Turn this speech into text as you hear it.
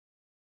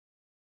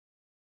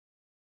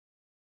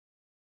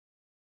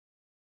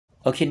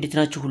ኦኬ እንዴት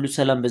ናችሁ ሁሉ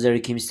ሰላም በዛሬ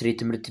ኬሚስትሪ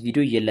ትምህርት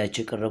ቪዲዮ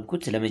እየላችሁ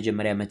ቀረብኩት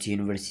ለመጀመሪያ ዓመት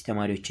ዩኒቨርሲቲ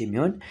ተማሪዎች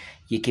የሚሆን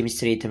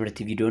የኬሚስትሪ ትምህርት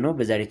ቪዲዮ ነው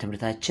በዛሬ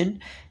ትምህርታችን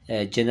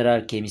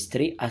ጀነራል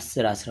ኬሚስትሪ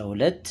 10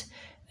 12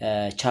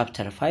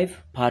 ቻፕተር 5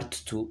 ፓርት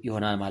 2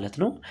 ይሆናል ማለት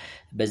ነው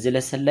በዚህ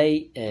ለሰን ላይ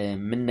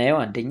ምናየው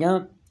አንደኛ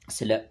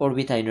ስለ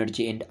ኦርቢታል ኤነርጂ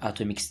ኤንድ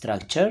አቶሚክ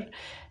ስትራክቸር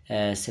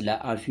ስለ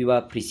አልፊባ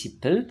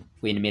ፕሪንሲፕል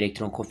ወይንም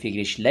ኤሌክትሮን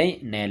ኮንፊግሬሽን ላይ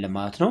እናያለን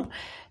ማለት ነው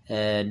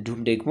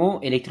እንዲሁም ደግሞ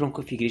ኤሌክትሮን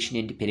ኮንፊግሬሽን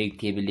ኤንድ ፔሪዮዲክ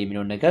ቴብል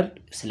የሚለው ነገር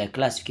ስለ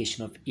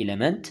ክላሲፊኬሽን ኦፍ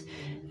ኤሌመንት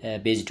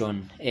ቤዝድ ኦን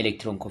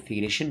ኤሌክትሮን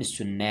ኮንፊግሬሽን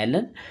እሱን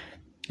እናያለን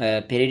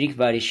ፔሪዮዲክ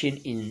ቫሪዬሽን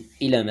ኢን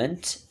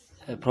ኤሌመንት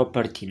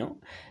ፕሮፐርቲ ነው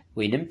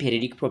ወይንም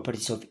ፔሪዮዲክ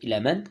ፕሮፐርቲስ ኦፍ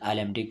ኤሌመንት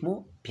አለም ደግሞ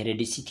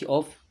ፔሪዮዲሲቲ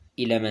ኦፍ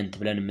ኤሌመንት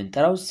ብለን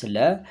የምንጠራው ስለ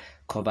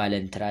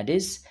ኮቫለንት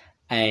ራዲየስ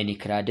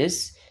አዮኒክ ራዲየስ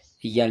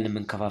እያልን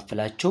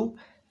የምንከፋፍላቸው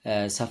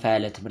ሰፋ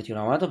ያለ ትምህርት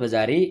ይሆናል ማለት ነው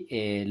በዛሬ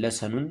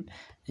ለሰኑን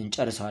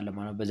እንጨርሳለን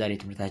ማለት ነው በዛሬ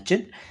ትምህርታችን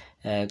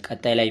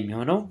ቀጣይ ላይ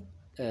የሚሆነው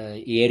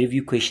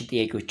የሪቪው ኩዌስችን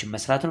ጥያቄዎችን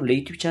መስራት ነው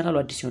ለዩቲዩብ ቻናሉ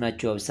አዲስ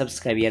ሆናችሁ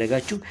ሰብስክራይብ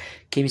ያደርጋችሁ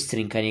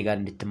ኬሚስትሪን ከኔ ጋር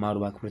እንድትማሩ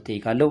በአክብሮት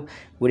ጠይቃለሁ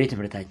ወደ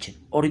ትምህርታችን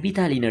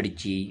ኦርቢታል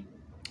ኢነርጂ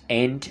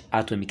ኤንድ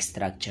አቶሚክ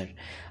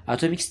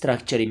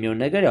ስትራክቸር የሚሆን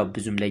ነገር ያው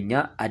ብዙም ለኛ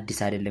አዲስ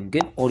አይደለም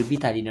ግን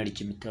ኦርቢታል ኢነርጂ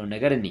የምትለው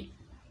ነገር እኔ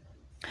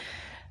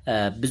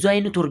ብዙ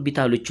አይነት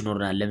ኦርቢታሎች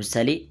ይኖርናል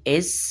ለምሳሌ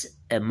ኤስ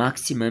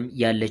ማክሲመም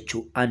ያለችው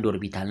አንድ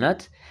ኦርቢታል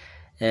ናት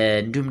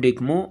እንዲሁም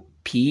ደግሞ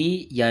ፒ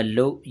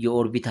ያለው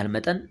የኦርቢታል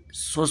መጠን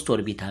 3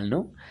 ኦርቢታል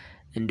ነው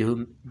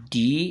እንዲሁም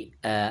ዲ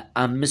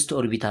 5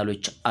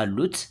 ኦርቢታሎች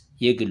አሉት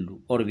የግሉ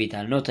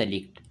ኦርቢታል ነው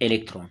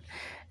ኤሌክትሮን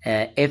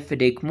ኤፍ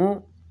ደግሞ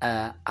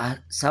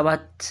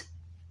 7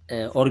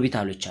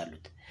 ኦርቢታሎች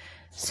አሉት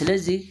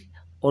ስለዚህ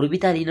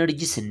ኦርቢታል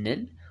ኢነርጂ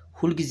ስንል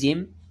ሁሉ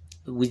ጊዜም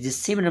with the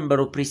same number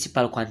of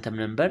principal quantum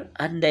number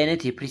አንድ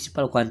አይነት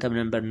የፕሪንሲፓል ኳንተም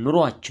ነምበር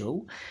ኑሯቸው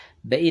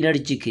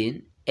በኢነርጂ ግን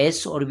s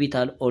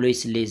orbital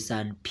always less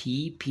than p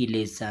p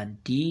less than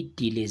d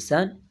d less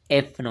than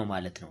f ነው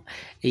ማለት ነው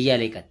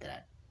እያለ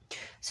ይቀጥላል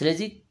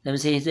ስለዚህ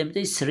ለምሳሌ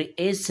ዘምጠይ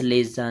 3s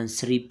less than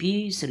 3p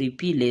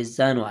 3p less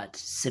than what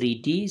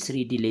 3d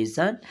 3d less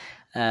than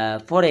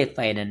 4f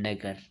አይነት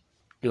ነገር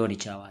ሊሆን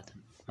ይችላል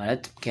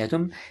ማለት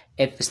ምክንያቱም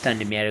f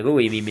ስታንድ የሚያደርገው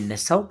ወይም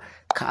የሚነሳው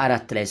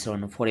ከአራት ላይ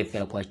ስለሆነ 4f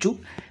ያልኳችሁ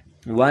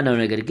ዋናው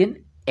ነገር ግን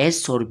s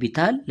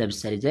ኦርቢታል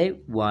ለምሳሌ ላይ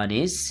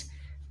 1s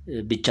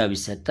ብቻ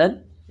ቢሰጠን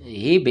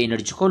ይሄ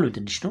በኤነርጂ ኮሉ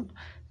ትንሽ ነው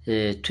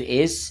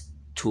 2s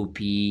 2p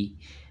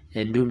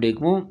እንዲሁም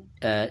ደግሞ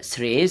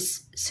 3s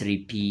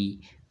 3p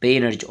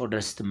በኤነርጂ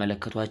ኦርደር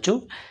ስትመለከቷቸው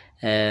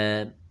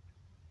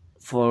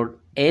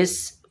 4s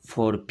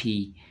 4p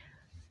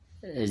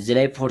እዚህ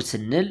ላይ 4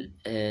 ስንል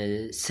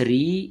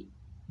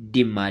 3d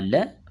አለ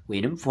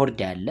ወይንም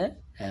 4d አለ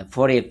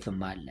 4f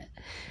አለ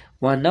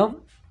ዋናው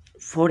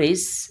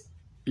 4s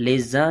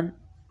less than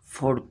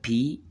 4p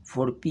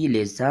 4p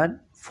less than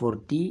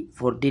 4d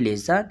 4d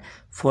less than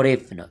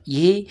 4f ነው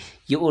ይሄ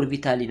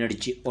የኦርቢታል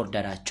ኢነርጂ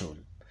ኦርደራቸው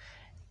ነው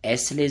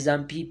s less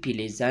than p p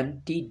less than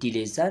d d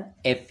less than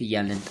f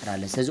እያልን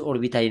እንጠራለን ስለዚህ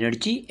ኦርቢታል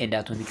ኢነርጂ ኤንድ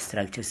አቶሚክ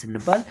ስትራክቸር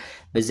ስንባል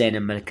በዛ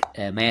አይነት መልክ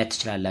ማየት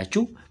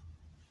ትችላላችሁ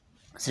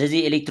ስለዚህ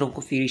ኤሌክትሮን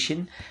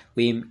ኮንፊግሬሽን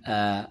ወይም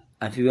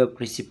አልፊባ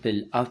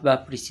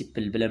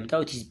ፕሪንሲፕል ብለን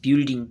ምጣው is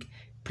building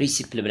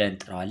principle ብለን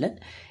እንጠራዋለን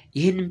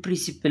ይሄንን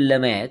ፕሪንሲፕል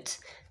ለማየት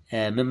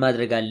ምን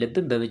ማድረግ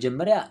አለብን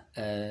በመጀመሪያ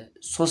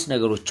ሶስት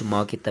ነገሮችን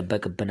ማወቅ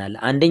ይተበቅብናል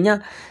አንደኛ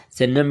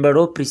the number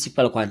of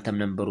principal quantum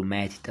number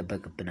ማየት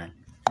ይተበቅብናል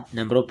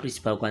number of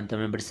principal quantum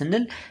number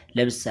ስንል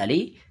ለምሳሌ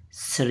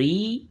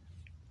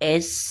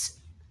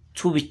 3s2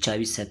 ብቻ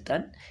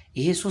ቢሰጠን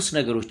ይሄ ሶስት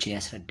ነገሮችን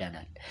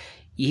ያስረዳናል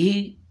ይሄ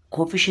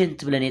ኮኤፊሺየንት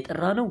ብለን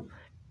የጠራ ነው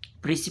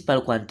principal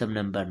quantum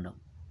number ነው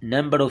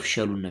number of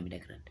shell ነው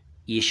የሚነግረን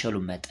የሸሉ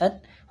መጠን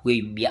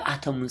ወይም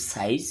የአተሙን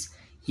ሳይዝ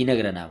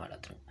ይነግረናል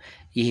ማለት ነው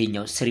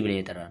ይሄኛው 3 ብለን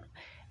የጠራ ነው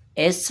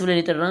s ብለን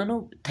የጠራ ነው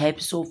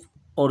ታይፕስ ኦፍ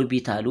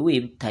ኦርቢታሉ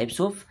ወይም ታይፕስ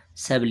ኦፍ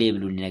ሰብ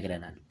ሌቭሉን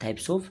ይነግረናል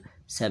ታይፕስ ኦፍ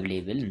ሰብ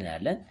ሌቭል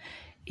እንላለን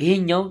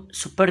ይሄኛው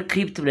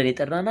ሱፐርክሪፕት ብለን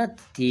የጠራናት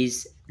is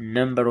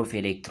number of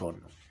electron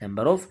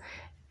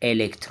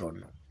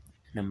ነው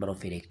number of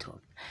electron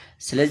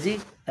ስለዚህ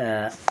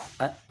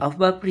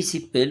አልፊባ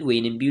ፕሪንሲፕል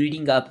ወይንም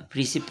ቢልዲንግ አፕ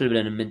ፕሪንሲፕል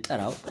ብለን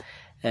የምንጠራው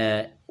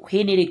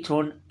when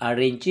electron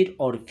arranged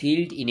or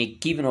filled in a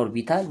given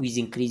orbital with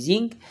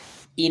increasing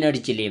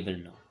energy level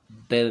ነው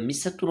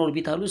በሚሰጡን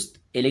ኦርቢታል ውስጥ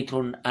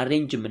ኤሌክትሮን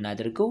አሬንጅ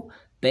የምናደርገው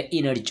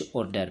በኤነርጂ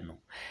ኦርደር ነው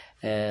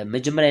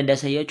መጀመሪያ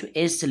እንዳሳያችሁ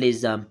s less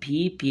than p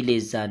p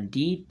less than d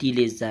d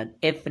less than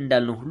f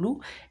እንዳልነው ሁሉ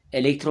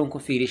ኤሌክትሮን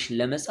ኮንፊግሬሽን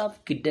ለመጻፍ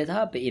ግዴታ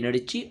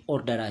በኤነርጂ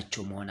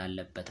ኦርደራቸው መሆን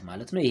አለበት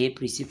ማለት ነው ይሄ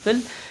ፕሪንሲፕል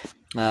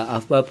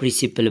አልፊባ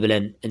ፕሪንሲፕል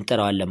ብለን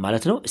እንጠራዋለን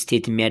ማለት ነው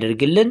ስቴት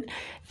የሚያደርግልን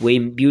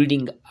ወይም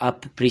ቢልዲንግ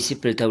አፕ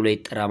ፕሪንሲፕል ተብሎ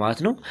ይጠራ ማለት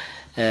ነው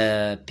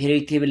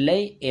ፔሪዮዲክ ቴብል ላይ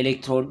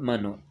ኤሌክትሮን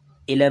ማን ነው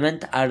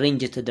ኤሌመንት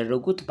አሬንጅ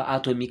የተደረጉት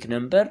በአቶሚክ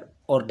ነምበር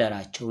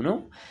ኦርደራቸው ነው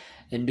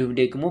እንዲሁም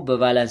ደግሞ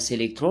በቫላንስ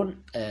ኤሌክትሮን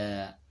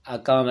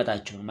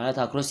አቀማመጣቸው ማለት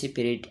አክሮስ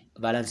ፔሪዮድ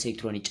ቫላንስ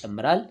ኤሌክትሮን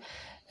ይጨምራል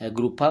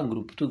ግሩፕ 1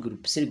 ግሩፕ 2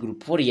 ግሩፕ 3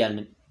 ግሩፕ 4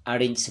 እያልን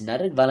አሬንጅ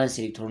ስናደርግ ቫላንስ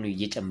ኤሌክትሮኑ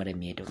እየጨመረ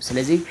የሚሄደው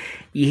ስለዚህ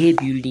ይሄ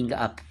ቢልዲንግ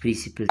አፕ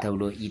ፕሪንሲፕል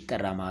ተብሎ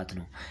ይጠራ ማለት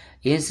ነው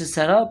ይሄን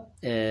ስንሰራ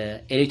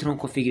ኤሌክትሮን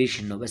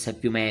ኮንፊግሬሽን ነው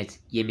በሰፊው ማየት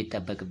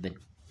የሚጠበቅብን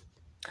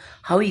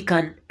how we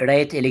can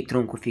write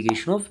electron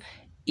configuration of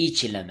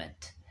each element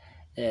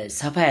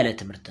ሰፋ ያለ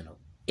ትምህርት ነው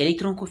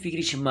ኤሌክትሮን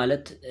ኮንፊግሬሽን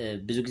ማለት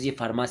ብዙ ጊዜ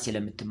ፋርማሲ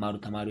ለምትማሩ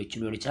ተማሪዎች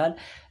ሊሆን ይችላል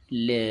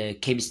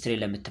ለኬሚስትሪ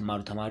ለምትማሩ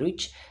ተማሪዎች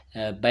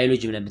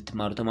ባዮሎጂ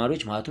ለምትማሩ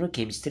ተማሪዎች ማለት ነው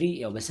ኬሚስትሪ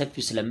ያው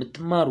በሰፊው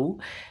ስለምትማሩ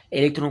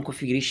ኤሌክትሮን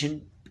ኮንፊግሬሽን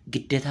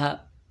ግዴታ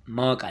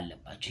ማወቅ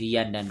አለባችሁ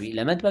እያንዳንዱ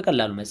ኤሌመንት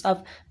በቀላሉ መጻፍ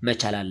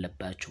መቻል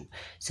አለባችሁ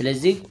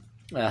ስለዚህ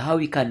how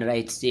we can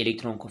write the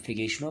electron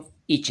configuration of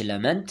each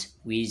element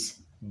with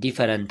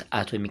different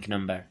atomic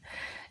number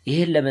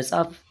ይሄን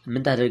ለመጻፍ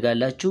ምን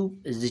ታደርጋላችሁ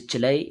እዚች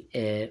ላይ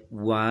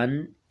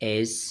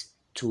 1s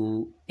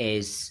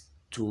 2s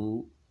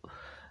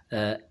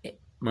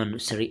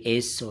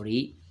 3s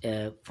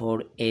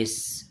 4s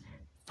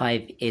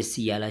 5s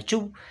ያላችሁ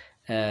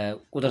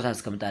ቁጥር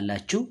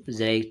ታስቀምጣላችሁ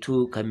እዚህ ላይ 2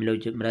 ከሚለው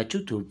ጀምራችሁ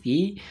 2p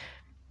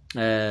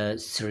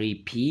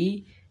 3p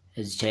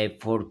እዚህ ላይ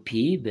 4p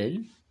ብል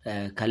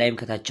ከላይም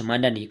ከታችም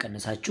አንዳንድ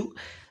እየቀነሳችሁ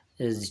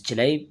እዚች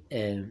ላይ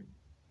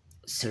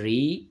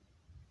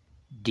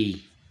 3d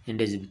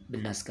እንደዚህ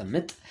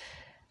ብናስቀምጥ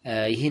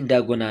ይሄን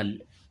ዳያጎናል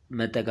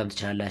መጠቀም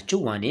ትችላላችሁ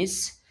 1s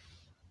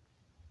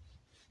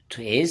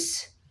 2s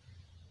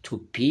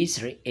 2p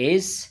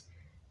 3s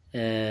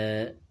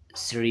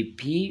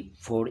 3p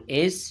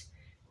 4s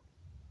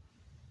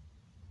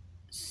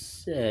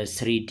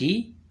 3d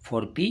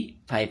 4p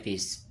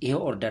 5s ይሄ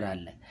ኦርደር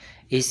አለ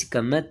ይሄ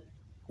ሲቀመጥ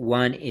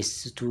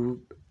 1s2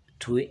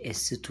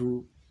 2s2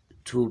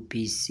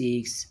 2p6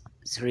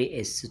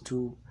 3s2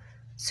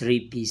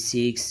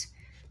 3p6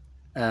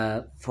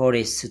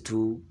 4s2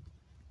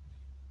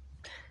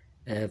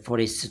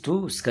 4s2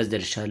 እስከዚህ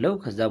ደርሻለሁ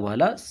ከዛ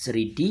በኋላ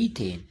 3d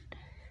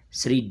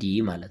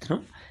ማለት ነው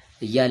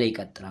እያለ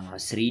ይቀጥላል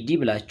 3d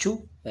ብላችሁ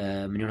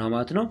ምን ይሆናል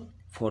ማለት ነው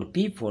 4p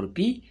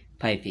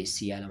 5s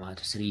እያለ ማለት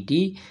ነው 3d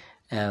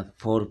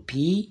 4p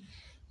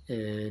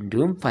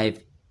እንዲሁም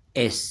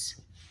 5s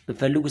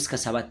በፈልጉ እስከ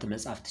 7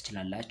 መጻፍ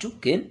ትችላላችሁ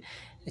ግን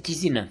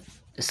እቲዚና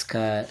እስከ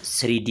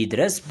 3d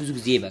ድረስ ብዙ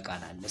ጊዜ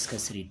ይበቃናል እስከ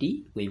 3d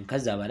ወይም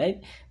ከዛ በላይ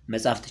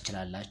መጻፍ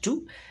ትችላላችሁ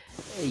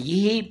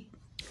ይሄ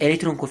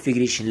ኤሌክትሮን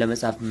ኮንፊግሬሽን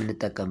ለመጻፍ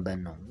የምንጠቀምበት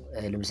ነው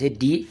ለምሳሌ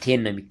d 10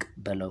 ነው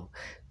የሚቀበለው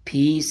p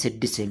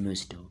 6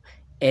 የሚወስደው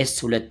s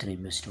 2 ነው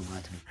የሚወስደው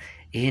ማለት ነው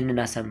ይሄንን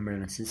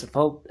አሳምረን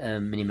ስንጽፈው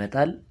ምን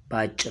ይመጣል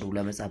በአጭሩ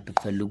ለመጻፍ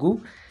ብትፈልጉ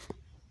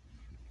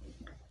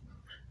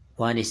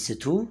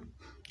 1s2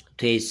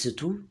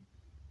 2s2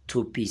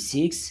 2p6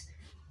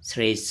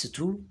 3s2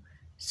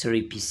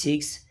 3p6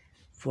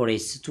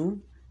 4s2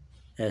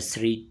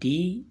 3d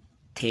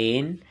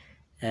 10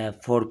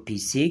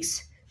 4p6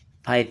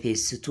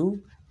 5s2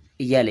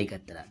 እያለ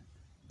ይቀጥላል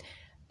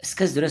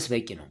እስከዚህ ድረስ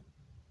በቂ ነው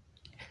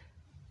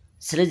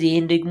ስለዚህ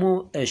ይሄን ደግሞ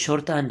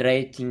ሾርት ሃንድ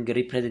ራይቲንግ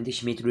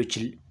ሪፕሬዘንቴሽን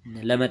ሜቶዶችን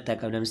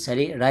ለመጠቀም ለምሳሌ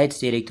ራይት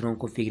ዘ ኤሌክትሮን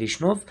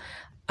ኮንፊግሬሽን ኦፍ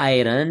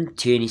አይረን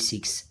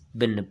 26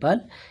 ብንባል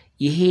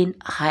ይሄን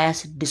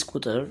 26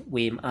 ቁጥር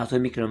ወይም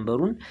አቶሚክ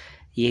ነምበሩን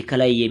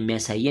የከላይ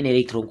የሚያሳየን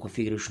ኤሌክትሮን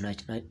ኮንፊግሬሽን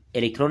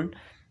ኤሌክትሮን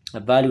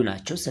ቫልዩ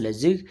ናቸው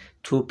ስለዚህ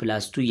 2 +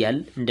 2 ያል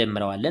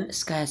እንደምራዋለን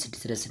እስከ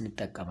 26 ድረስ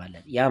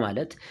እንጠቀማለን ያ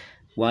ማለት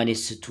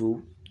 1s2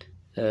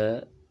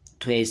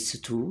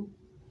 2s2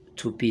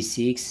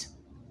 2p6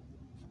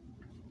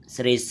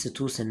 3s2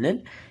 ስንል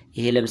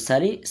ይሄ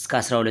ለምሳሌ እስከ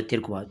 12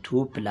 ይልኩማ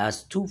 2 +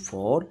 2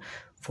 4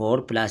 4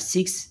 +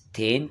 6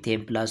 10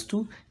 10 + 2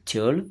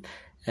 12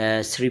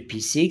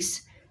 3p6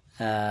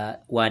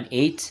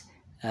 18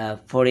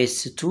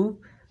 4s2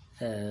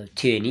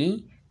 20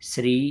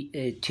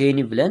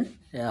 20 ብለን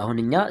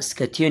አሁንኛ እስከ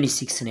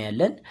 26 ነው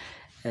ያለን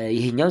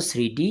ይሄኛው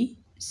 3d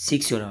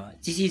 6 ነው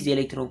this is the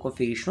electron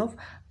configuration of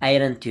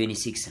iron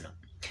 26 ነው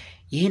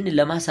ይሄን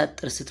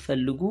ለማሳጠር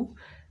ስትፈልጉ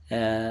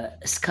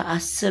እስከ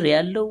 10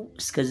 ያለው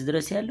እስከዚህ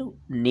ድረስ ያለው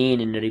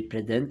ኔንን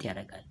ሪፕሬዘንት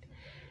ያደርጋል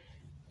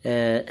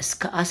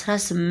እስከ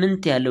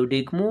 18 ያለው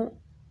ደግሞ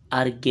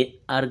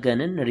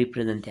አርገንን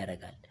ሪፕሬዘንት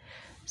ያደርጋል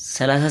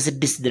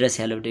 36 ድረስ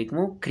ያለው ደግሞ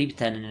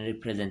ክሪፕተንን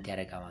ሪፕሬዘንት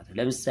ያደርጋል ማለት ነው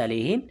ለምሳሌ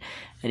ይሄን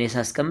እኔ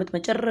ሳስቀምጥ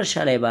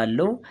መጨረሻ ላይ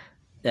ባለው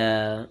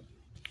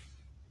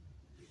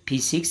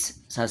p6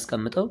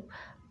 ሳስቀምጠው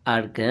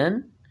አርገን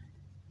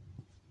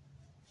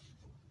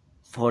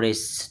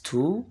 4s2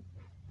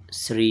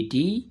 3d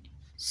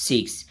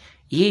 6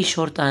 ይሄ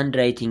ሾርት ሃንድ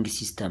ራይቲንግ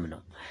ሲስተም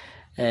ነው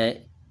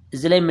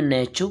እዚህ ላይ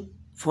የምናያቸው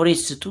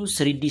 4s2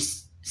 3d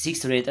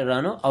 6 ነው የጠራ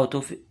ነው አውት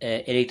ኦፍ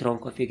ኤሌክትሮን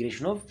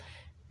ኮንፊግሬሽን ኦፍ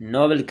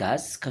ኖብል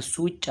ጋዝ ከሱ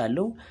ውጭ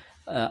ያለው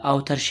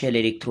አውተር ሼል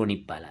ኤሌክትሮን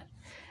ይባላል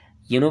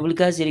የኖብል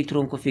ጋዝ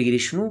ኤሌክትሮን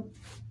ኮንፊግሬሽኑ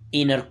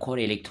ኢነር ኮር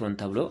ኤሌክትሮን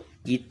ተብሎ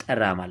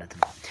ይጠራ ማለት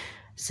ነው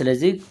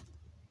ስለዚህ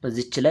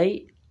በዚች ላይ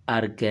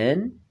አርገን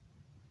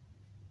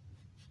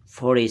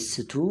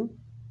 4s2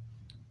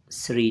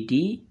 3d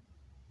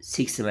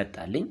 6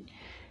 መጣልኝ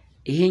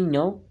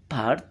ይሄኛው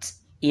ፓርት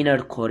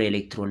ኢነር ኮር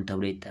ኤሌክትሮን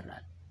ተብሎ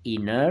ይጠራል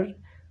ኢነር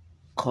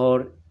ኮር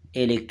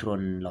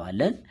ኤሌክትሮን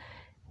እንለዋለን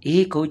ይሄ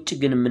ከውጭ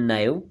ግን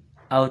የምናየው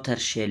አውተር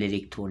ሼል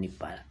ኤሌክትሮን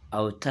ይባላል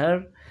outer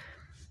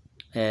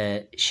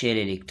shell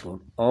electron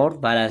or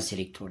valence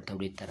electron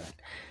ተብሎ ይጠራል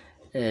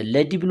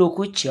ለዲ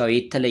ብሎኮች ያው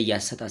የተለየ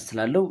አሰጣጥ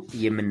ስላለው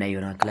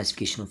የምናየው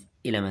ክላሲፊኬሽን ኦፍ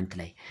ኤሌመንት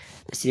ላይ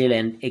እስቲ ሌላ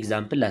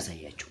ኤግዛምፕል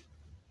ላሳያችሁ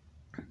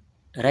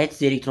write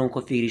the electron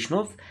configuration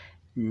of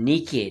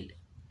nickel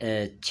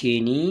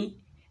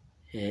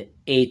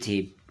 28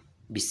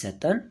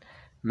 ቢሰጠን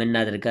ምን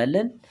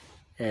እናደርጋለን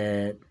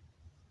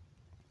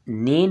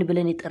ኔን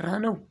ብለን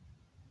የጠራነው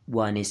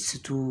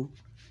 1s2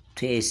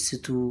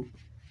 2s2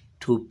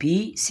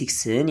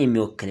 2p6ን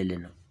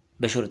የሚወክልልን ነው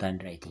በሾርት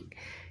ሃንድ ራይቲንግ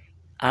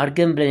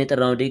አርገን ብለን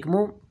የጠራነው ደግሞ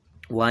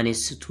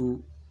 1s2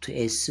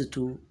 2s2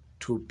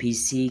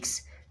 2p6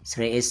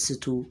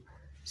 3s2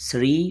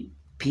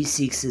 3p6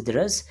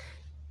 ድረስ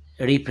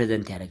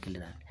ሪፕሬዘንት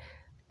ያደርግልናል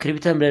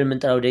ክሪፕተን ብለን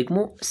የምንጠራው ደግሞ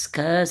እስከ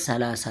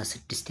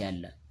 36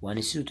 ያለ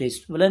 1s2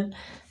 2s2 ብለን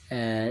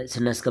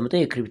ስናስቀምጠው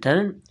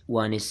የክሪፕተንን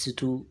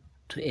 1s2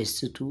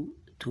 2s2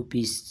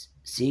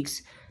 2p6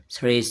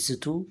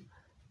 3s2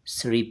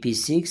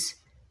 3p6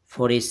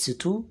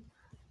 4s2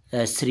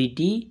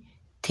 3d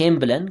 10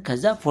 ብለን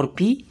ከዛ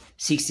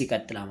 4p6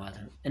 ይቀጥላል ማለት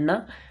ነው እና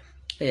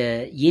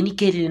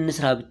የኒኬልን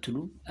እንስራ ብትሉ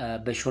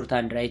በሾርት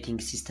ሃንድ ራይቲንግ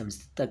ሲስተም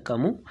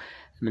ተጠቀሙ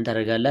ምን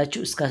ታደርጋላችሁ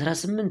እስከ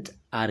 18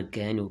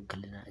 አርገን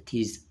ይወክልናል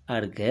ቲዝ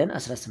አርገን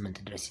 18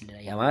 ድረስ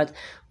ይላል ያ ማለት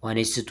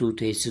 1s2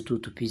 2s2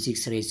 2p6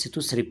 3s2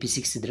 3p6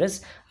 ድረስ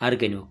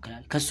አርገን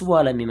ይወክላል ከሱ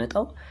በኋላ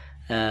የሚመጣው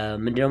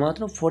ምንድነው ማለት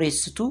ነው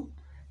 4s2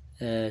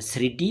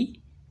 3d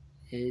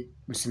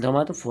ምንድነው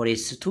ማለት ነው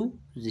 4s2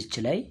 እዚች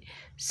ላይ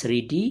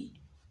 3d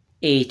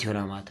 8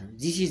 ይሆናል ማለት ነው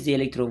this is the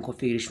electron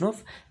configuration of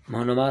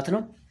ማለት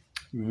ነው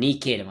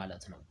ኒኬል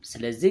ማለት ነው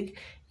ስለዚህ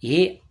ይሄ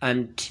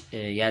አንድ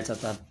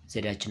ያጻጻፍ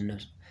ዘዴያችን ነው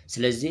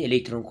ስለዚህ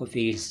ኤሌክትሮን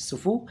ኮንፊግሬሽን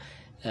ጽፉ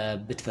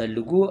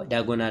ብትፈልጉ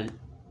ዳያጎናል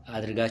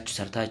አድርጋችሁ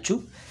ሰርታችሁ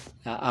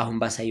አሁን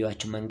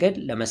ባሳያችሁ መንገድ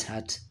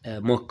ለመስራት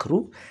ሞክሩ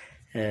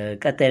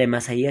ቀጣይ ላይ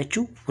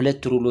ማሳያችሁ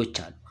ሁለት ሩሎች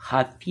አሉ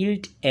ሃፍ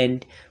ፊልድ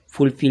ኤንድ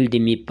ፉል ፊልድ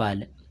የሚባል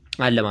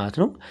አለ ማለት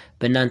ነው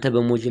በእናንተ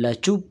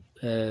በሞጁላችሁ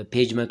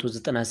ፔጅ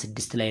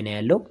 196 ላይ ነው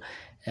ያለው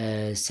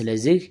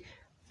ስለዚህ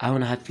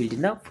አሁን ሃፍ ፊልድ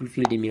እና ፉል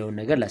ፊልድ የሚለውን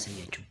ነገር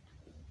ላሳያችሁ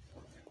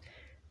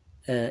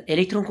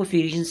ኤሌክትሮን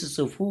ኮንፊግሬሽን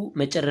ጽፉ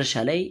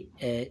መጨረሻ ላይ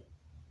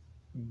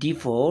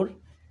d4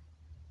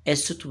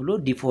 s2 ብሎ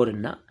d4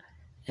 እና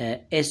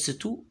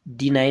s2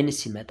 d9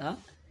 ሲመጣ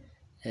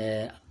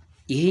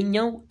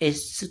ይሄኛው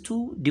s2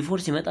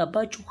 d4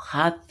 ሲመጣባችሁ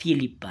ሃፍ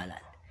ፊል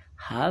ይባላል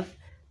ሃፍ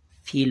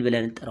ፊል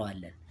ብለን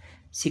እንጠራዋለን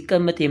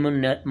ሲቀመጥ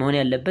መሆን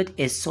ያለበት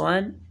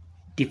s1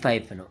 d5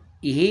 ነው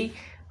ይሄ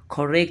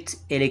ኮሬክት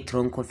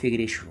ኤሌክትሮን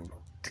ኮንፊግሬሽኑ ነው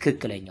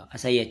ትክክለኛው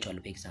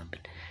አሳያችኋለሁ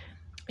በኤግዛምፕል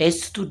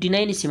s2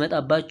 d9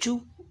 ሲመጣባችሁ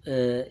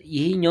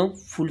ይሄኛው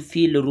ፉል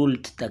ፊል ሩል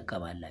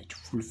ተጠቀማላችሁ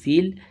ፉል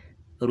ፊል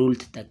ሩል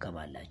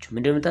ተጠቀማላችሁ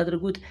ምንድነው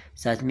የምታደርጉት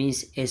that means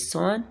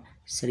s1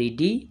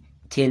 3d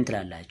 10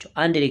 ትላላችሁ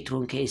አንድ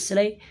ኤሌክትሮን ከs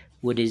ላይ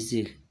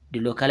ወደዚህ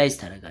ዲሎካላይዝ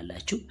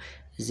ታደርጋላችሁ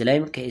እዚህ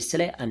ላይም ከs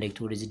ላይ አንድ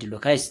ኤሌክትሮን ወደዚህ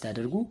ዲሎካላይዝ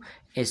ታደርጉ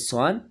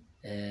s1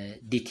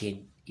 d10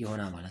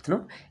 ይሆናል ማለት ነው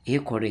ይሄ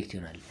ኮሬክት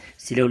ይሆናል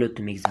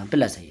ስለሁለቱም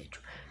ኤግዛምፕል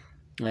አሳያችሁ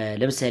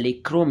ለምሳሌ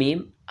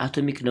ክሮሚየም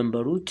አቶሚክ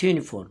ነምበሩ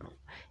 24 ነው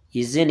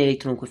የዘን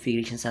ኤሌክትሮን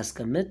ኮንፊግሬሽን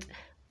ሳስቀምጥ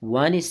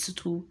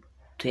 1s2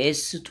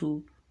 2s2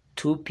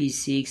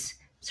 2p6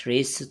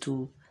 3s2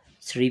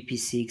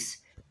 3p6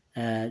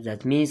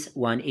 that means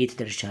 18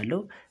 ደርሻለሁ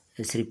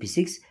 3p6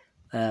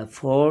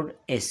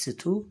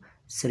 4s2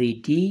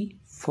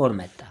 3d4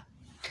 መጣ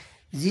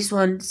this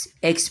one's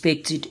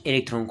expected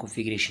electron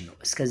configuration ነው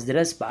እስከዚህ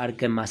ድረስ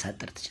በአርገን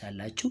ማሳጠር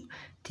ትችላላችሁ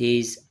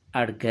ቴዝ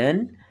አርገን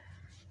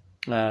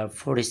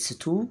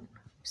 4s2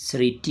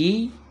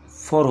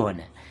 3d4 ሆነ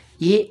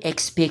ይሄ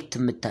ኤክስፔክት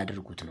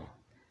የምታደርጉት ነው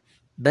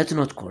but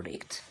not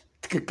correct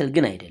ትክክል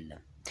ግን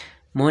አይደለም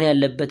መሆን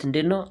ያለበት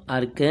እንደነው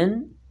አርገን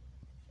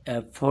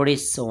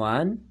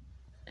 4s1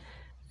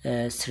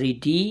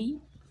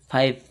 3d5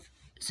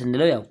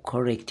 ስንለው ያው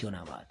ኮሬክት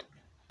ይሆናል ማለት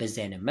በዚህ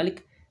አይነት መልክ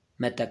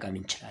መጠቀም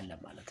እንችላለን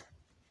ማለት ነው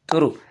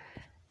ጥሩ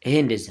ይሄ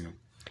እንደዚህ ነው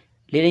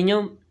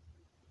ሌላኛው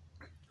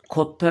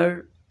ኮፐር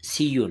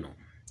ሲዩ ነው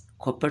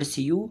ኮፐር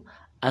ሲዩ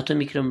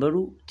አቶሚክ ነምበሩ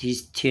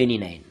 29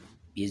 ነው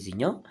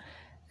የዚህኛው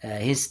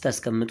ይሄን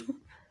ስታስቀምጡ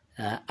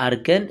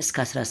አርገን እስከ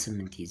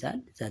 18 ይዛል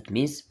that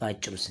means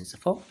ባጭሩ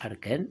ስንጽፈው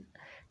አርገን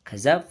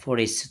ከዛ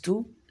 4s2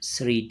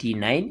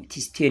 3d9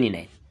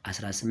 29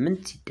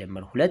 18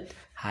 ሲደመር 2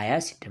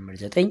 20 ሲደመር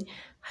 9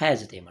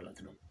 29 ማለት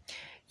ነው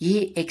ይሄ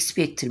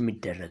ኤክስፔክት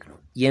የሚደረግ ነው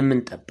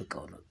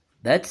የምንጠብቀው ነው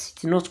but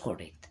it's not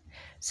correct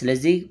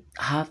ስለዚህ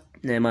half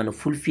ማነው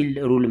ፉል ፊል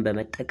ሩልን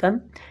በመጠቀም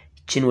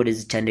እቺን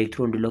ወደዚህ አንድ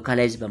ኤሌክትሮን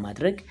ዲሎካላይዝ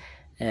በማድረግ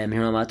ምን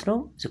ሆነ ማለት ነው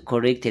the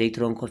correct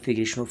electron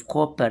configuration of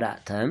copper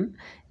atom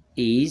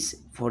is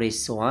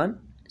 4s1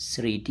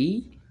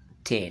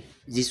 3d10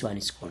 this one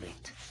is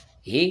correct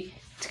ይሄ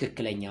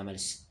ትክክለኛ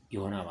መልስ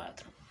ይሆናል ማለት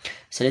ነው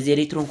ስለዚህ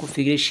ኤሌክትሮን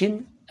ኮንፊግሬሽን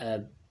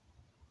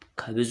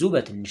ከብዙ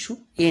በትንሹ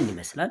ይሄን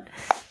ይመስላል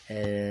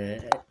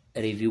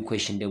ሪቪው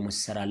ኩዌስችን ደግሞ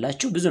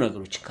ሰራላችሁ ብዙ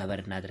ነገሮችን ከበር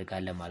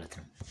እናደርጋለን ማለት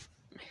ነው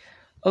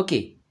ኦኬ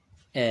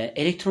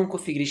ኤሌክትሮን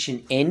ኮንፊግሬሽን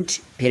ኤንድ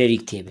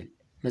ፔሪዮዲክ ቴብል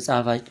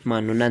መጽሐፋች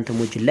ማነው እናንተ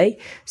ሞጁል ላይ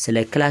ስለ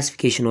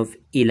ክላሲፊኬሽን ኦፍ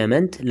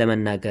ኤሌመንት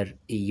ለመናገር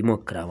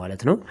ይሞክራል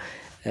ማለት ነው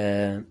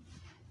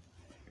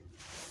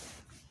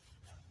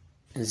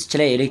እዚህ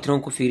ላይ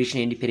ኤሌክትሮን ኮንፊግሬሽን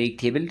ኤንድ ፔሪዮዲክ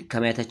ቴብል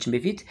ከማየታችን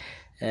በፊት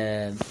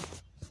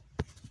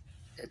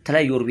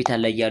ተለያዩ ኦርቢታል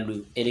ላይ ያሉ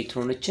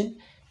ኤሌክትሮኖችን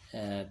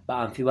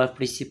በአምፊባል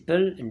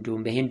ፕሪንሲፕል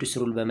እንዲሁም በሄንዱስ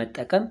ሩል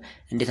በመጠቀም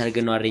እንዴት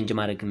አድርገን ነው አሬንጅ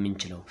ማድረግ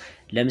የምንችለው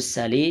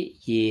ለምሳሌ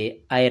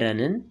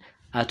የአይረንን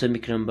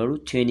አቶሚክ ነምበሩ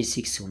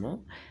 26 ሆኖ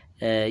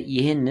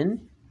ይሄንን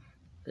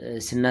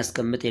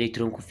ስናስቀምጥ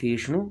ኤሌክትሮን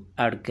ኮንፊግሬሽኑ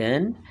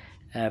አርገን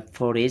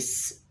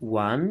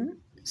 4s1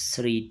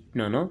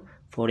 3 no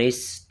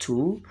 4s2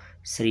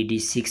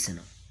 3d6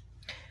 ነው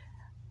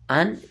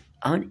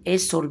አሁን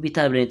s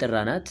ኦርቢታል ብለን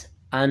የጠራናት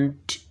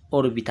አንድ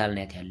ኦርቢታል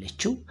ናት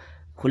ያለችው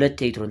ሁለት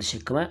ኤሌክትሮን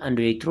ተሸክማ አንዱ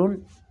ኤሌክትሮን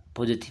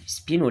ፖዚቲቭ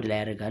ስፒን ወደ ላይ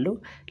ያደርጋለው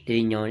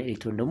ሌላኛው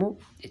ኤሌክትሮን ደግሞ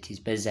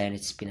በዛ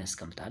አይነት ስፒን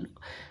አስቀምጣለሁ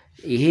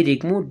ይሄ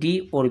ደግሞ ዲ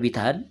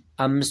ኦርቢታል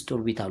አምስት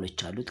ኦርቢታሎች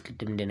አሉት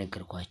ቅድም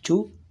እንደነገርኳችሁ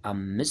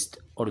አምስት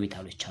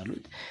ኦርቢታሎች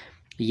አሉት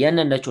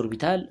እያንዳንዳቸው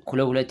ኦርቢታል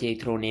ሁለት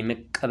ኤሌክትሮን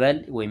የመቀበል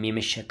ወይም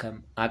የመሸከም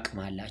አቅም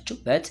አላቸው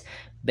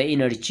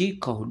በኢነርጂ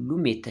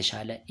ከሁሉም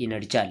የተሻለ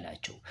ኢነርጂ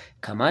አላቸው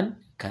ከማን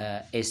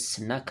ከኤስ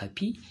እና ከፒ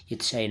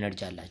የተሻለ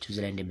ኢነርጂ አላቸው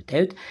እዚህ ላይ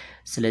እንደምታዩት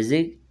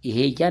ስለዚህ ይሄ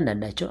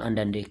እያንዳንዳቸው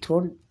አንዳንድ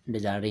ኤሌክትሮን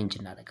እንደዛ ሬንጅ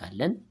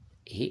እናደርጋለን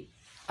ይሄ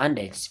አንድ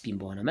አይነት ስፒን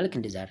በሆነ መልኩ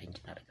እንደዛ ሬንጅ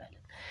እናደርጋለን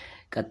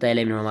ቀጣይ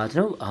ላይ ምን ማለት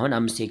ነው አሁን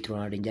አምስት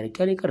ኤሌክትሮን ሬንጅ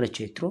አድርገን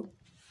የቀረችው ኤሌክትሮን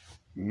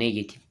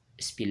ኔጌቲቭ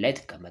ስፒን ላይ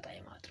ተቀመጣይ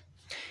ማለት ነው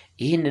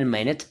ይሄንንም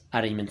አይነት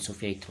አሬንጅመንት ኦፍ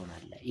ኤሌክትሮን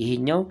አለ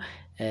ይሄኛው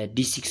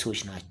d6ዎች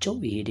ናቸው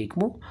ይሄ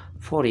ደግሞ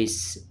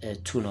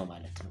 4s2 ነው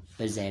ማለት ነው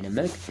በዛ አይነት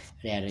መልኩ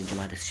ሪአሬንጅ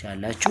ማድረግ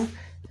ትችላላችሁ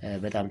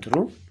በጣም ጥሩ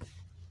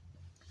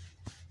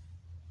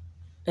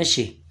እሺ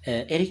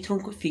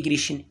ኤሌክትሮን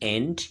ኮንፊግሬሽን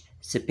ኤንድ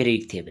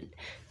ፔሪዮዲክ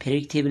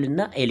ቴብል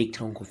እና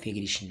ኤሌክትሮን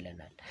ኮንፊግሬሽን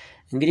ይለናል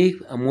እንግዲህ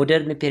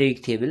ሞደርን ፔሪዮዲክ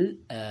ቴብል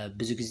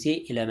ብዙ ጊዜ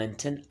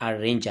ኤሌመንትን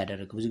አሬንጅ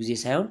ያደረገ ብዙ ጊዜ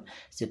ሳይሆን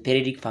the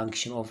periodic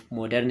function of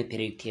modern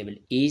periodic table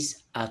is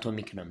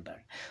atomic number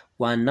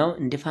ዋናው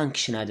እንደ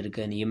ፋንክሽን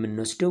አድርገን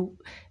የምንወስደው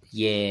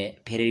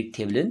የፔሪዮዲክ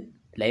ቴብልን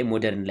ላይ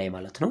ሞደርን ላይ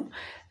ማለት ነው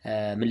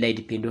ምን ላይ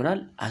ዲፔንድ ይሆናል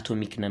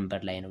አቶሚክ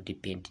ነምበር ላይ ነው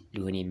ዲፔንድ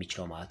ሊሆን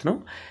የሚችለው ማለት ነው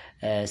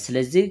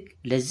ስለዚህ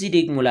ለዚህ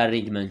ደግሞ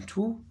ለአሬንጅመንቱ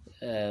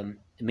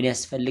ምን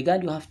ያስፈልጋል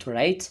you have to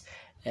write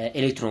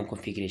electron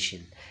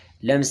configuration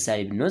ለምሳሌ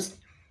ብንወስድ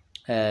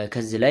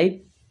ከዚህ ላይ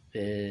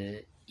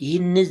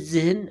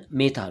ይህንዝህን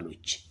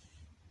ሜታሎች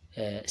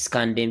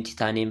ስካንዲየም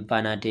ቲታኒየም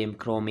ቫናዲየም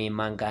ክሮሚየም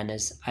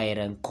ማንጋነስ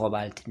አይረን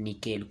ኮባልት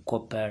ኒኬል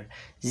ኮፐር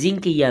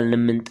ዚንክ እያልን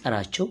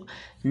የምንጠራቸው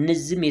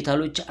እነዚህ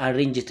ሜታሎች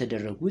አሬንጅ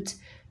የተደረጉት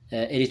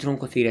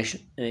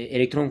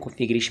ኤሌክትሮን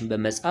ኮንፊግሬሽን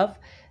በመጻፍ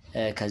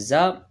ከዛ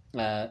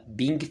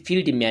ቢንግ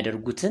ፊልድ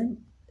የሚያደርጉትን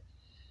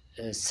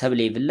ሰብ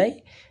ሌቭል ላይ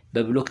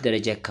በብሎክ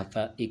ደረጃ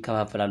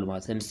ይከፋፈላሉ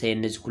ማለት ነው ለምሳሌ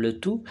እነዚህ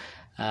ሁለቱ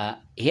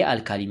ይሄ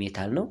አልካሊ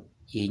ሜታል ነው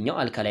ይሄኛው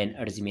አልካላይን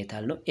እርዝ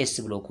ሜታል ነው ኤስ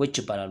ብሎኮች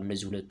ይባላሉ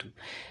እነዚህ ሁለቱ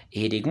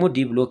ይሄ ደግሞ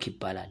ዲ ብሎክ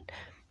ይባላል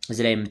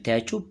እዚህ ላይ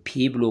የምታያቸው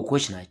ፒ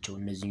ብሎኮች ናቸው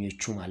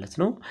እነዚህኞቹ ማለት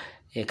ነው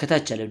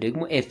ከታች ያለው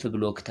ደግሞ ኤፍ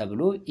ብሎክ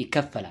ተብሎ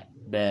ይከፈላል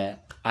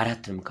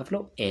በአራት ነው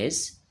ከፍለው ኤስ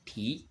ፒ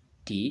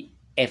ዲ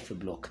ኤፍ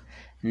ብሎክ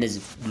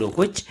እነዚህ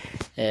ብሎኮች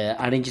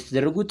አሬንጅ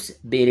ተደረጉት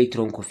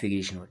በኤሌክትሮን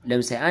ኮንፊግሬሽን ነው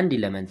ለምሳሌ አንድ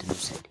ኤሌመንት ነው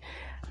ሰድ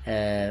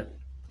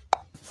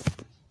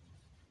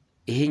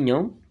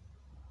ይሄኛው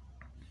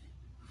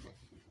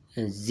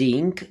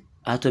ዚንክ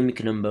አቶሚክ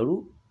ነምበሩ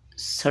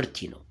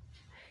 30 ነው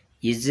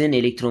የዚህን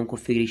ኤሌክትሮን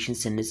ኮንፊግሬሽን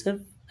ስንጽፍ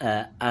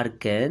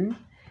አርገን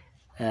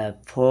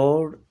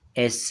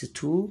 4s2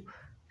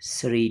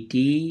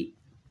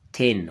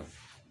 3d10 ነው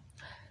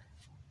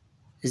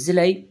እዚህ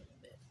ላይ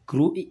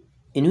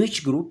in which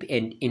group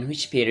and in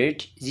which period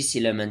this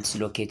element is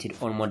located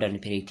on modern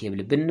periodic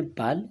table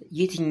ብንባል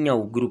የትኛው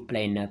ግሩፕ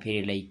ላይና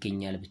ፔሪዮድ ላይ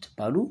ይገኛል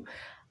ብትባሉ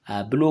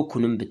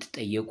ብሎኩንም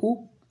ብትጠየቁ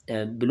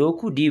ብሎኩ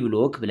ዲ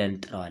ብሎክ ብለን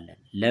እንጠራዋለን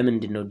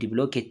ለምንድነው ዲ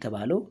ብሎክ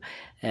የተባለው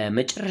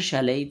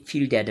መጨረሻ ላይ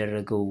ፊልድ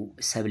ያደረገው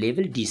ሰብ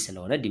ሌቭል ዲ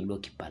ስለሆነ ዲ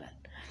ብሎክ ይባላል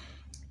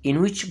in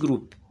which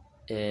group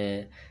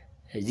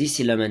this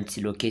element is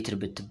located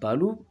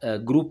ብትባሉ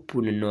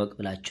ግሩፑን እንወቅ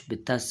ብላችሁ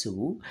ብታስቡ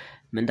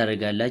ምን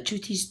ታደርጋላችሁ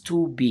it is to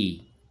be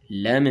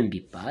ለምን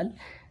ቢባል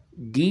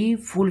ዲ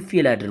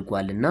ፉልፊል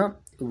አድርጓልና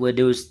ወደ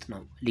ውስጥ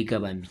ነው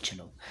ሊገባ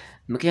የሚችለው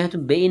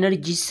ምክንያቱም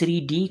በኤነርጂ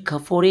 3d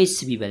ከ4s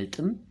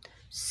ቢበልጥም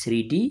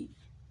 3d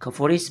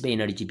ከ4s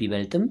በኤነርጂ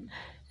ቢበልጥም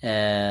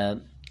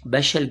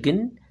በሸል ግን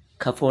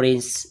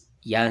ከ4s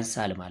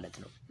ያንሳል ማለት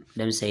ነው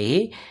ለምሳሌ ይሄ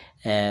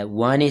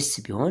 1s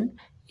ቢሆን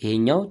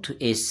ይሄኛው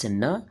 2s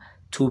እና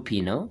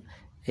 2p ነው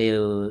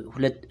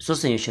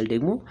ሶስተኛው ሸል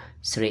ደግሞ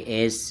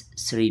 3s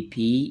 3p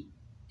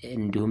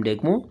እንዲሁም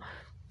ደግሞ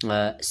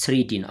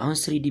 3d ነው አሁን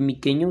 3d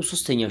የሚገኘው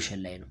ሶስተኛው ሸል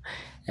ላይ ነው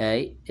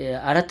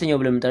አራተኛው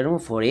ብለን መጣ ደግሞ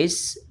 4s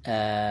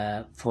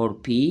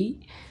 4p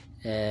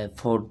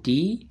 4d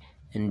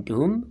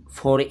እንዲሁም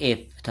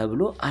 4f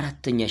ተብሎ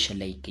አራተኛ ሸል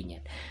ላይ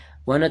ይገኛል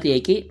ዋና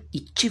ጥያቄ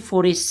እቺ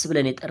 4s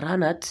ብለን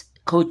የጠራናት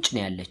ከውጭ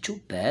ነው ያለችው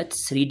በት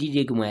 3d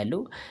ደግሞ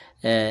ያለው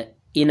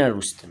ኢነር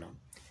ውስጥ ነው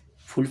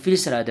ፉልፊል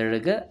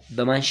ስላደረገ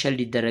በማን ሼል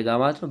ይደረጋ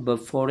ማለት ነው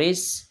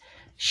በፎሬስ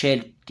ሼል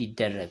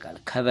ይደረጋል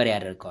ከቨር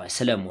ያደርጋል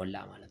ስለሞላ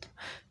ማለት ነው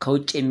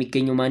ከውጭ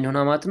የሚገኘው ማን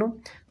ይሆናል ማለት ነው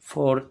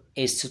ፎር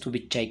s2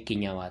 ብቻ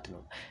ይገኛል ማለት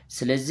ነው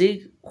ስለዚህ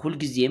ሁሉ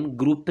ጊዜም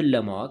ግሩፕን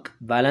ለማወቅ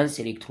ቫላንስ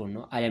ኤሌክትሮን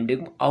ነው አለም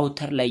ደግሞ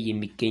አውተር ላይ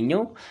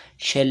የሚገኘው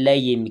ሼል ላይ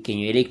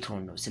የሚገኘው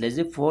ኤሌክትሮን ነው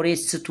ስለዚህ ፎር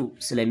s2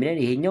 ስለሚለን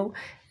ይሄኛው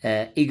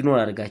ኢግኖር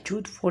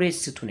አድርጋችሁት ፎር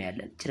s2 ነው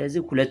ያለን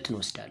ስለዚህ ሁለት ነው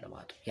ወስዳለሁ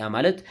ማለት ነው ያ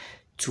ማለት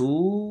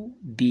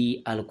 2b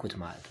አልኩት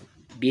ማለት ነው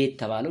b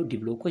የተባለው ዲ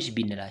ብሎኮች b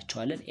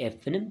እንላቸዋለን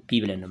fንም b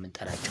ብለን ነው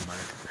የምንጠራቸው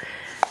ማለት ነው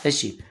እሺ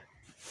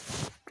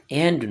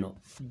ኤንድ ነው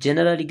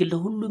ጀነራሊ ግን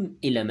ለሁሉም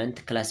ኤሌመንት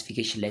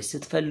ክላሲፊኬሽን ላይ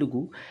ስትፈልጉ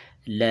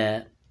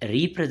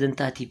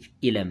ለሪፕሬዘንታቲቭ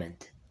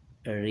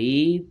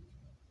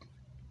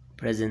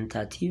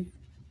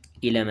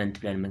ኤሌመንት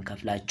ብለን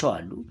ምንከፍላቸው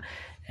አሉ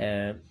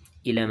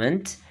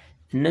ኤሌመንት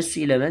እነሱ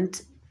ኤሌመንት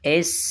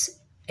s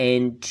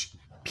and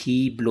p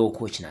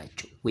ብሎኮች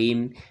ናቸው ወይም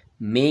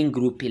ሜን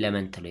ግሩፕ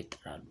ኤሌመንት ላይ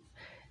ይጠራሉ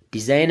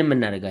ዲዛይን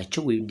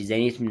የምናደርጋቸው ወይም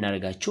ዲዛይኔት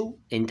የምናደርጋቸው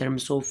in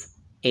terms of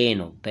a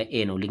ነው በa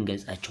ነው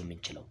ልንገልጻቸው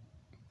የምንችለው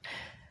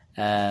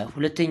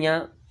ሁለተኛ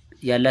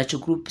ያላቸው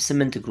ግሩፕ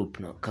 8 ግሩፕ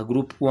ነው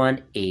ከግሩፕ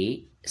 1a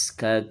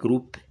እስከ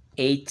ግሩፕ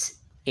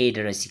 8a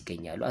ድረስ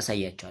ይገኛሉ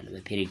አሳያቸዋለሁ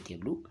በፔሪዮዲክ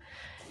ቴብሉ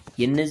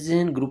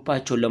የነዚህን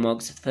ግሩፓቸውን ለማወቅ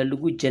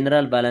ስትፈልጉ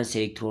ጀነራል ባላንስ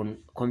ኤሌክትሮን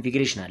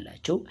ኮንፊግሬሽን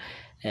አላቸው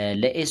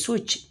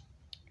ለኤሶች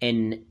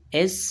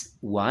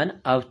ns1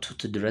 up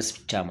to ድረስ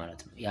ብቻ ማለት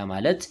ነው ያ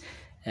ማለት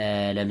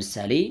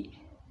ለምሳሌ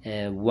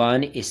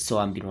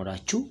 1s1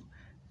 ቢኖራችሁ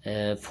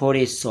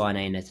 4s1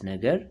 አይነት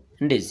ነገር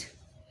እንደዚህ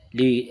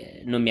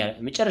ነው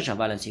መጨረሻ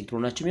ቫላንስ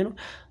ኤሌክትሮናቸው ነው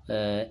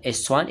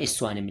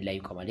s1 የሚላይ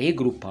ይቆማል ይሄ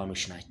ግሩፕ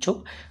አኖች ናቸው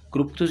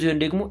ግሩፕ 2 ሲሆን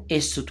ደግሞ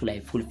s2 ላይ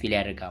ፉልፊል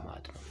ያደርጋ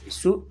ማለት ነው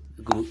እሱ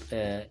ግሩፕ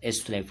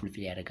s2 ላይ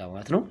ፉልፊል ያደርጋ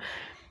ማለት ነው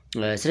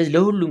ስለዚህ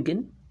ለሁሉም ግን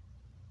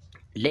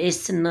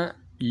ለs እና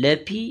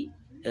ለp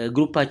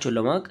ግሩፓቸውን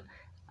ለማወቅ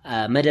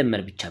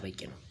መደመር ብቻ በቂ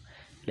ነው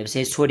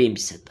ለምሳሌ ሶዲየም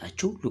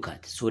ቢሰጣችሁ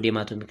ሉካት ሶዲየም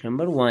አቶሚክ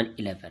ነምበር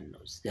 111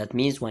 ነው that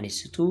means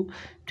 1s2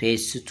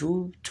 2s2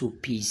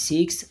 2p6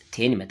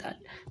 10 ይመጣል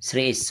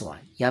 3s1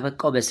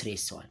 ያበቃው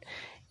በ3s1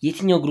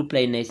 የትኛው ግሩፕ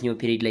ላይ እና የትኛው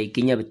ፔሪድ ላይ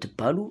ይገኛ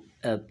ብትባሉ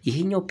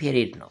ይሄኛው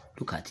ፔሪድ ነው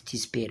ሉካት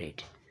this period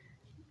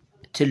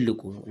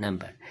ትልቁ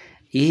ነምበር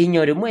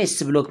ይሄኛው ደግሞ s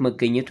ብሎክ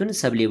መገኘቱን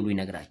ሰብ ሌብሉ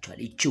ይነግራቸዋል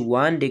እቺ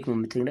 1 ደግሞ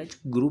የምትነግራችሁ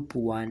ግሩፕ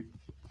 1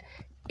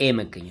 a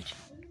መገኘቱ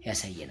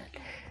ያሳየናል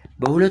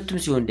በሁለቱም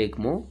ሲሆን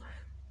ደግሞ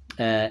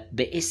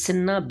በኤስ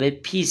እና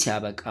በፒ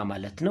ሲያበቃ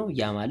ማለት ነው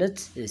ያ ማለት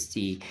እስቲ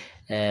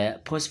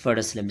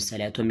ፎስፈረስ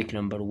ለምሳሌ አቶሚክ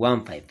ነምበር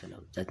 15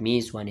 ነው that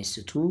means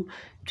 1s2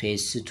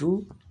 2s2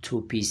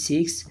 2p6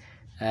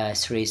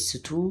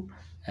 3s2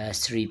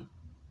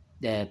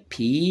 3p3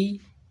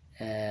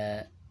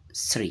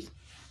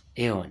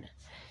 ይሆነ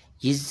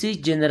የዚህ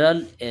ጀነራል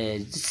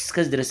እስከ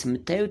ድረስ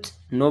የምታዩት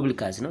ኖብል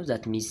ጋዝ ነው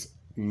that means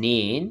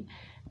ኔን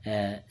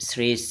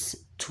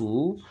 3s2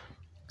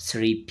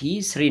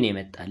 3p3 ነው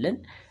የመጣለን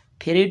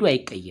ፔሪዮዱ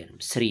አይቀየርም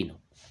 3 ነው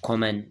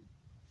ኮመን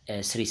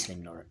 3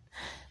 ስለሚኖር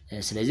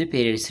ስለዚህ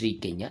ፔሪዮድ 3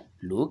 ይገኛል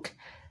ሉክ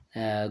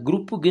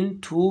ግሩፑ ግን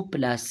 2 +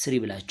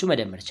 3 ብላችሁ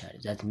መደመር ይችላል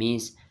that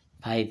means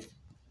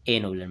 5a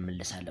ነው ብለን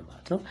መልሳለን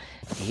ማለት ነው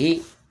ይሄ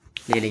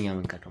ሌላኛው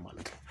መንገድ ነው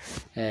ማለት ነው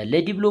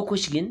ለዲ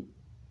ብሎኮች ግን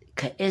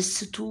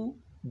ከs2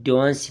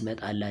 d1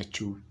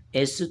 ሲመጣላችሁ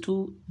s2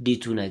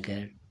 d2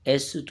 ነገር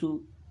s2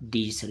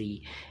 d3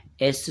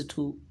 s2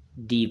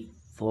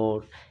 d4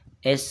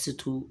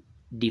 s2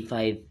 d5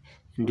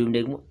 እንዲሁም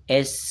ደግሞ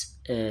s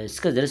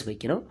እስከ ድረስ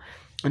በቂ ነው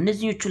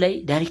እነዚህኞቹ ላይ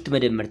ዳይሬክት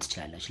መደመር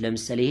ትችላላችሁ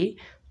ለምሳሌ ይሄ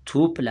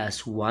 2 +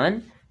 1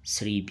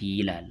 3b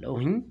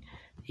ይላልውኝ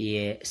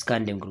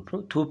የስካንዲየም ግሩፕ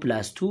ነው 2 +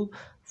 2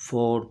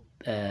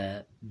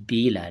 4b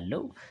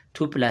ይላልው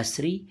 2 +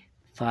 3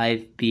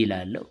 5b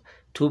ይላልው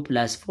 2 +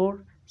 4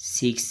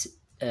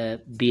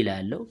 6b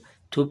ይላልው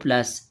 2 +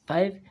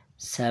 5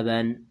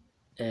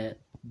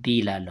 7b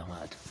ይላልው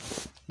ማለት ነው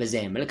በዛ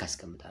መልኩ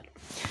አስቀምጣለሁ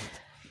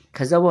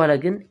ከዛ በኋላ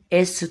ግን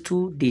s2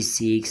 d6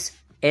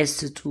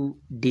 s2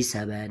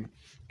 d7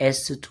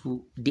 s2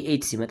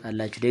 d8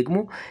 ሲመጣላችሁ ደግሞ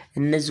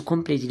እነዚህ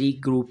ኮምፕሊትሊ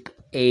ግሩፕ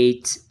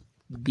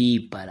 8b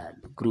ይባላሉ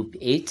ግሩፕ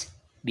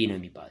 8b ነው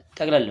የሚባለው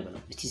ጠቅላላ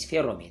ነው ስቲስ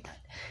ፌሮ ሜታል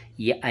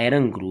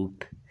የአይረን ግሩፕ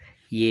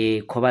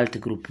የኮባልት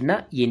ግሩፕ እና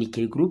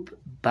የኒኬል ግሩፕ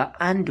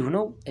በአንድ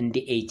ሆነው እንደ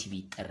 8b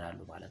ይጠራሉ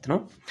ማለት ነው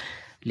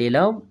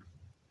ሌላው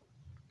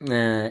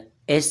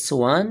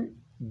s1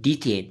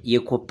 d10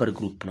 የኮፐር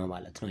ግሩፕ ነው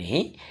ማለት ነው ይሄ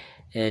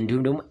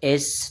እንዲሁም ደግሞ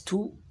s2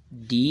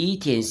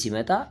 d10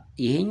 ሲመጣ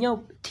ይሄኛው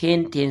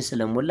 10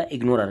 ስለሞላ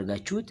ኢግኖር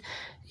አድርጋችሁት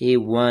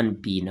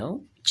a1b ነው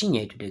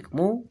እቺኛይቱ ደግሞ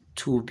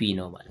 2b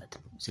ነው ማለት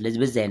ነው ስለዚህ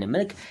በዛ አይነት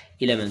መልኩ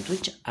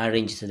ኤሌመንቶች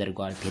አሬንጅ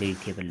ተደርገዋል ፔሪዮዲክ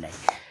ቴብል ላይ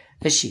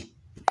እሺ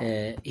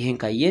ይሄን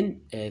ካየን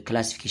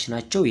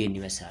ክላሲፊኬሽናቸው ይሄን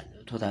ይመስላል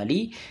ቶታሊ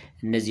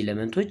እነዚህ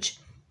ኤሌመንቶች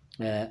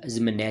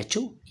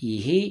ዝምናያቸው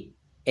ይሄ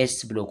s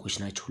ብሎኮች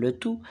ናቸው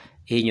ሁለቱ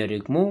ይሄኛው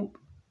ደግሞ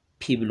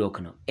p ብሎክ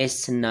ነው s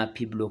እና p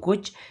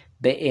ብሎኮች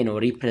በa ነው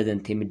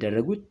ሪፕሬዘንት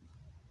የሚደረጉት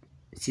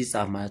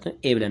ሲጻፍ ማለት ነው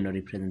a ብለን ነው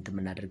ሪፕሬዘንት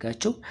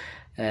የምናደርጋቸው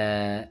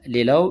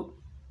ሌላው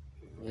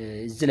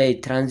እዚህ ላይ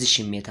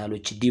ትራንዚሽን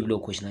ሜታሎች ዲ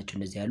ብሎኮች ናቸው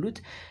እንደዚህ ያሉት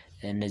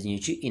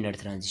እነዚህኞቹ ኢነር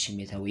ትራንዚሽን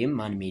ሜታል ወይም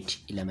ማን ሜድ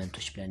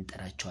ኤሌመንቶች ብለን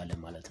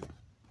እንጠራቸዋለን ማለት ነው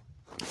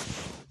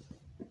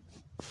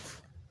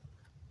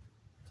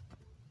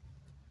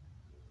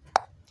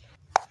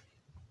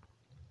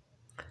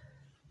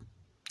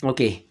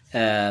ኦኬ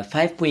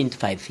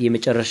 5.5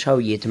 የመጨረሻው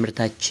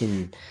የትምህርታችን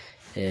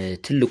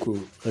ትልቁ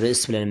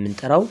ርዕስ ብለን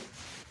የምንጠራው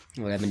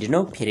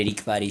ምንድነው periodic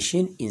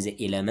variation in the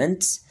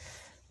elements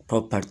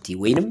property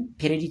ወይንም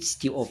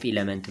periodicity of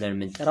element ብለን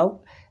የምንጠራው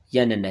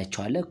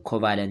ያንናቸዋለን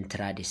covalent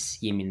radius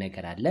የሚል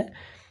ነገር አለ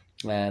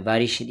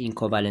variation in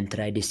covalent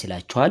radius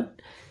ይላቸዋል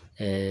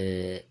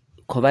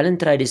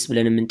covalent radius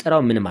ብለን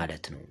የምንጠራው ምን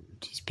ማለት ነው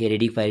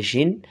periodic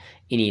variation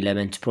in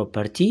element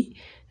property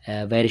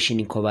variation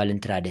in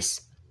covalent radius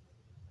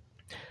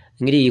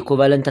እንግዲህ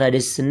የኮቫለንት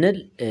ራዲየስ ስንል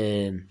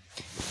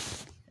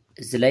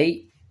እዚህ ላይ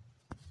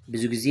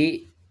ብዙ ጊዜ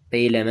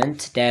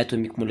በኤሌመንት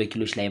ዳያቶሚክ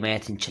ሞለኪውሎች ላይ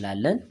ማየት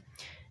እንችላለን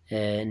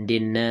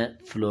እንደነ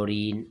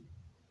ፍሎሪን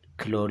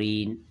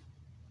ክሎሪን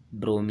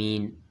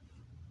ብሮሚን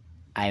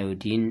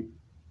አዮዲን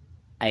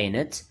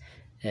አይነት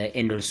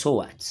and also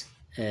what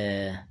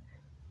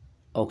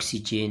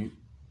ኦክሲጅን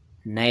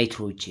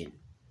ናይትሮጅን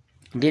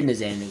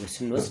እንደነዚህ አይነት ነገር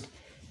ስንወስድ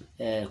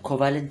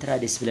ኮቫለንት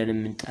ራዲየስ ብለን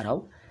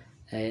የምንጠራው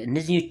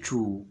እነዚህኞቹ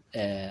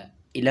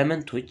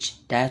ኤሌመንቶች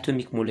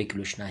ዳያቶሚክ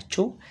ሞለኪውሎች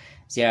ናቸው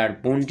they are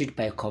bonded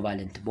by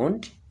covalent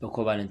bond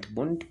በኮቫለንት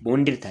ቦንድ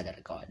ቦንድድ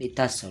ተደርገዋል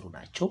የታሰሩ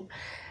ናቸው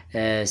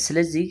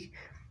ስለዚህ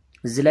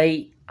እዚህ ላይ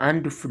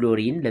አንዱ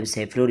ፍሎሪን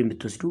ለምሳሌ ፍሎሪን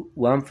ብትወስዱ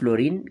ዋን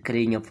ፍሎሪን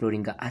ከሌላኛው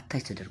ፍሎሪን ጋር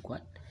አታች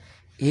ተደርጓል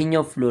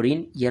ይሄኛው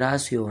ፍሎሪን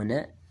የራሱ የሆነ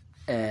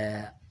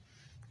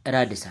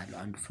ራዲየስ አለው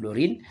አንዱ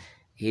ፍሎሪን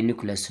ይሄ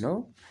ኒውክለስ ነው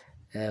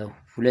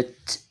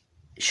ሁለት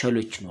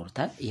ሸሎች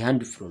ይኖርታል ይሄ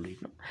አንዱ ፍሎሪን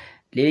ነው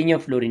ሌላኛው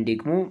ፍሎሪን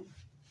ደግሞ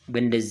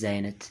በእንደዚህ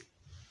አይነት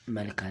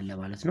መልክ አለ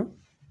ማለት ነው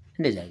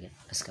እንደዚህ አድርገን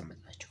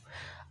አስቀምጣቸው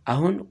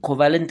አሁን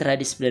ኮቫለንት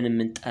ራዲየስ ብለን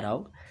የምንጠራው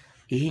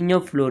ይሄኛው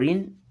ፍሎሪን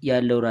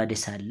ያለው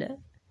ራዲየስ አለ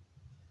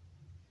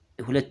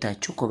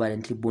ሁለታቸው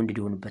ኮቫለንትሊ ቦንድድ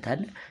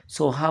ይሆኑበታል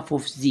ሶ half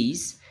of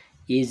this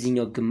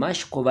የዚህኛው ግማሽ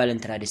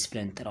ኮቫለንት ራዲየስ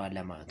ብለን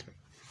እንጠራዋለን ማለት ነው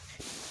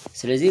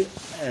ስለዚህ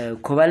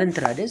ኮቫለንት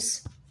ራዲየስ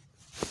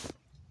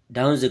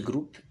ዳውን ዘ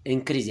ግሩፕ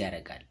ኢንክሪዝ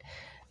ያደርጋል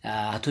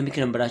አቶሚክ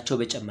ነምበራቸው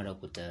በጨመረ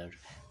ቁጥር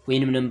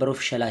ወይንም ነምበር ኦፍ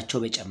ሸላቸው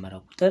በጨመረ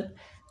ቁጥር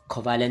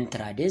ኮቫለንት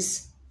ራዲየስ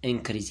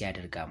ኢንክሪዝ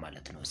ያደርጋል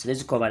ማለት ነው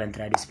ስለዚህ ኮቫለንት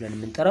ራዲየስ ብለን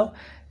የምንጠራው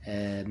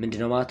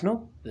ምንድነው ማለት ነው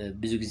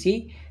ብዙ ጊዜ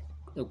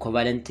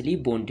ኮቫለንትሊ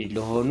ቦንድድ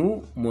ለሆኑ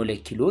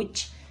ሞለኪውሎች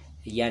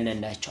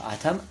ያንናቸው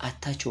አተም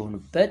አታች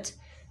ሆኑበት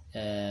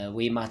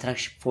ወይም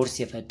አትራክሽን ፎርስ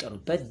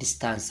የፈጠሩበት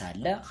ዲስታንስ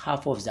አለ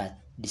half of that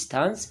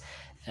distance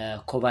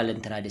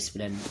ኮቫለንት ራዲየስ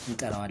ብለን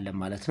እንጠራዋለን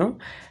ማለት ነው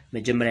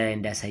መጀመሪያ ላይ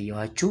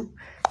እንዳሳየኋችሁ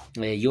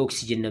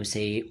የኦክሲጅን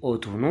ለምሳሌ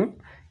ኦቶ ነው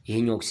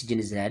ይሄኛው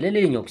ኦክሲጅን እዛ ያለ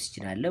ሌላኛው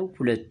ኦክሲጅን አለ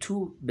ሁለቱ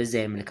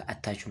በዛ መልኩ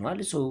አታች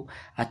ሆኗል ሶ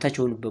አታች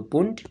ሆኑበት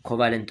ቦንድ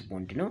ኮቫለንት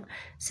ቦንድ ነው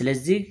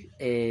ስለዚህ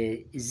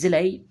እዚህ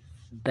ላይ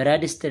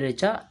በራዲየስ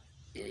ደረጃ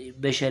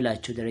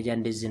በሸላቸው ደረጃ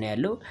እንደዚህ ነው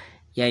ያለው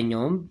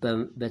ያኛውም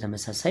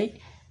በተመሳሳይ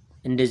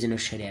እንደዚህ ነው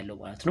ሸል ያለው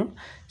ማለት ነው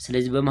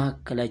ስለዚህ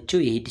በመሐከላቸው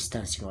ይሄ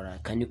ዲስታንስ ይኖራል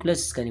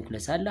ከኒውክለስ እስከ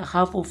ኒውክለስ አለ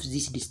half of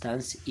this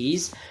distance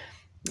is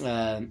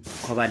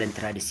covalent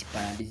radius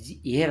ይባላል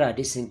ይሄ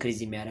ራዲየስ ኢንክሪዝ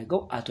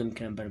የሚያደርገው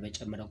አቶሚክ ነምበር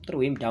በጨመረ ቁጥር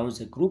ወይም ዳውን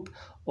ዘ ግሩፕ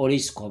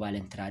ኦልዌይስ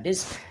covalent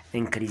radius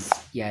ኢንክሪዝ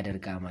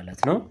ያደርጋል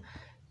ማለት ነው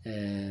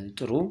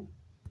ጥሩ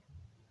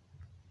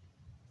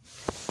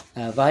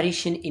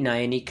variation in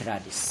ionic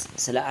radius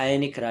ስለ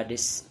ionic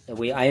radius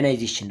ወይ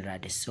ionization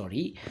radius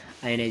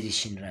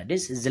ionization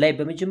radius እዚህ ላይ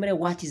በመጀመሪያ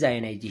what is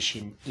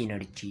ionization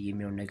energy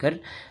የሚሆን ነገር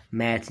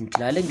ማየት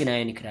እንችላለን ግን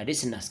ionic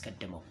radius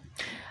እናስቀድመው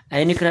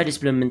ionic radius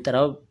ብለን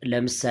የምንጠራው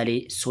ለምሳሌ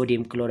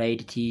sodium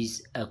chloride is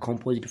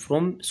composed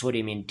from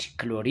sodium and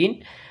chlorine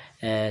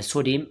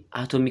sodium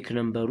atomic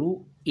number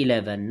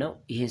 11 ነው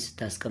ይሄን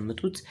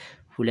ስታስቀምጡት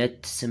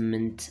 2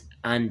 8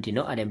 1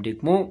 ነው አለም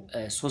ደግሞ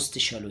 3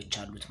 ሸሎች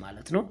አሉት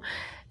ማለት ነው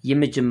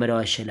የመጀመሪያው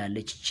ሸል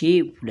አለች እቺ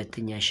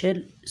ሁለተኛ ሸል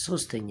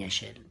ሶስተኛ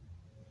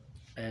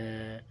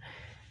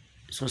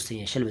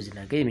ሸል በዚህ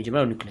ላይ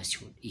የመጀመሪያው ኒውክለስ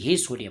ሲሆን ይሄ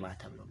ሶዲየም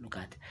አተም ነው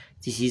ሉካት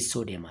this is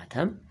sodium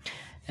atom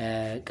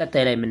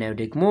ቀጣይ ላይ የምናየው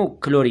ደግሞ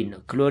ክሎሪን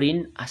ነው ክሎሪን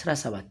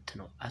 17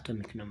 ነው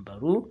አቶሚክ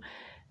ነምበሩ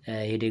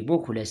ይሄ ደግሞ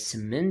 2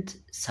 8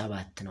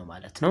 7 ነው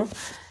ማለት ነው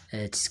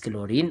this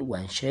ክሎሪን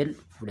 1 ሸል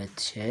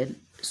 2 ሸል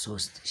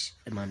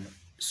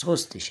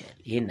 3 ሸል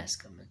ይሄን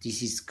አስቀምጥ this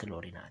is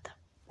ክሎሪን አተም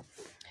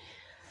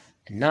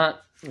እና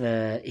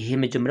ይሄ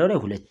መጀመሪያው ላይ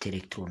 2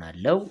 ኤሌክትሮን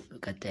አለው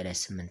ቀጣይ ላይ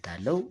 8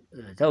 አለው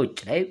ታውጭ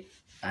ላይ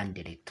 1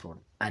 ኤሌክትሮን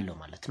አለው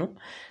ማለት ነው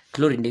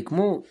ክሎሪን ደግሞ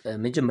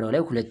መጀመሪያው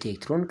ላይ 2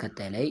 ኤሌክትሮን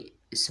ቀጣይ ላይ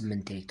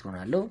 8 ኤሌክትሮን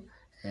አለው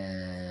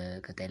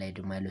ቀጣይ ላይ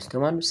ደግሞ ያለው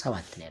ስለማን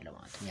 7 ነው ያለው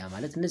ማለት ነው ያ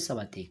ማለት እነዚህ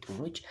 7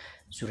 ኤሌክትሮኖች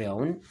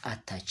ዙሪያውን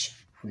አታች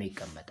ሆነው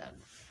ይቀመጣሉ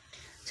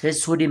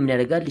ስለዚህ ሶዲየም ምን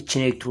ያደርጋል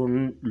እቺን ኤሌክትሮን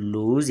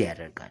ሉዝ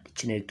ያደርጋል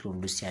እቺን ኤሌክትሮን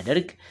ሉዝ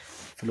ሲያደርግ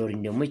ፍሎሪን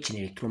ደግሞ እቺን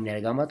ኤሌክትሮን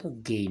ያደርጋል ማለት ነው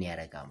ጌይን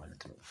ያደርጋል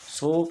ማለት ነው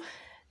ሶ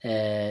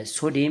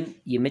ሶዲየም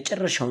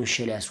የመጨረሻውን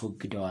ሸል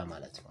ያስወግደዋል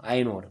ማለት ነው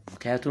አይኖርም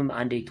ምክንያቱም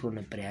አንድ ኤሌክትሮን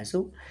ነበር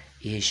ያዘው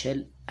ይሄ ሸል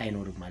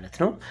አይኖርም ማለት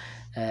ነው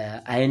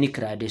አዮኒክ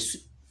ራዲየስ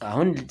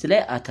አሁን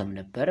ላይ አተም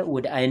ነበር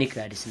ወደ አዮኒክ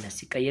ራዲየስነት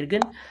ሲቀየር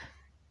ግን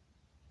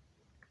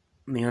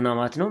ምን ሆነ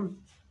ማለት ነው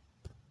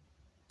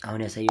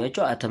አሁን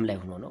ያሳያቸው አተም ላይ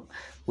ሆኖ ነው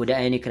ወደ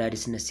አዮኒክ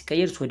ራዲየስነት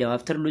ሲቀየር ሶዲየም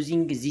አፍተር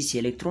ሉዚንግ ዚስ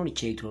ኤሌክትሮን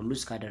ኤሌክትሮን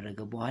ሉዝ ካደረገ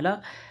በኋላ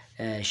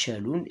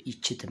ሸሉን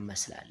ይችት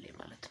መስላለች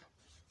ማለት ነው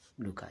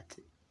ሉካት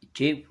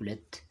እጄ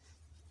ሁለት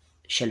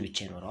ሸል ብቻ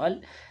ይኖራል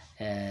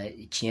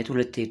እቺኔቱ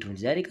ሁለት ኤሌክትሮን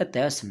ዛሬ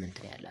ቀጣዩ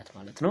 8 ነው ያላት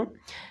ማለት ነው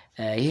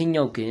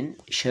ይሄኛው ግን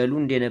ሸሉ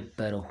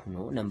እንደነበረው ሆኖ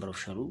ነምበር ኦፍ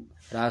ሸሉ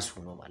ራሱ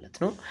ነው ማለት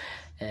ነው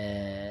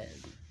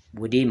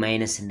ወደ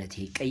ማይነስነት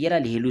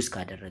ይቀየራል ይሄ ሉዝ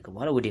ካደረገ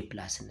በኋላ ወደ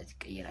ፕላስነት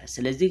ይቀየራል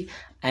ስለዚህ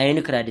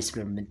አዮኒክ ራዲየስ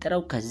ብለን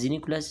የምንጠራው ከዚህ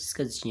ኒውክለስ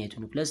እስከ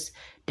ዚህኛው ኒውክለስ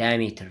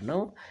ዳያሜትር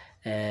ነው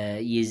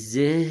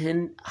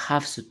የዚህን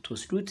ሀፍ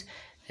ስትወስዱት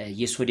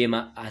የሶዲየም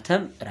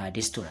አተም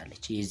ራዲየስ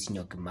ትሆናለች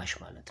የዚህኛው ግማሽ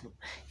ማለት ነው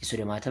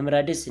የሶዲየም አተም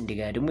ራዲየስ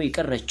እንደገና ደግሞ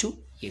የቀረችው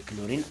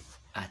የክሎሪን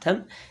አተም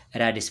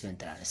ራዲየስ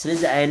መንጠራለ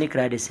ስለዚህ አዮኒክ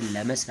ራዲየስን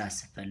ለመስራት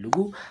ሲፈልጉ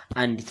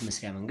አንዲት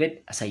መስሪያ መንገድ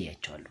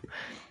አሳያቸዋለሁ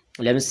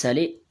ለምሳሌ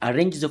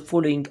arrange the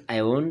following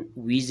ion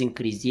with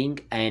increasing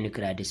ionic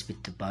radius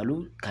ብትባሉ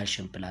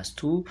calcium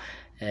 +2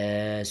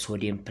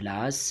 sodium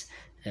plus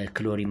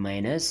chlorine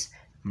minus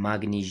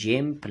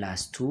magnesium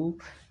 +2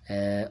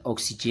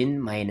 oxygen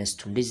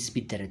 -2 እንደዚህ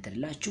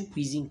ቢደረደርላችሁ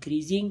with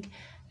increasing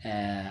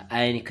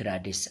ionic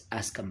radius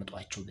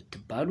አስቀምጧቸው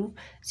ብትባሉ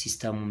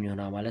ሲስተሙ ምን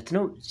ይሆናል ማለት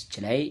ነው እዚህ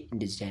ላይ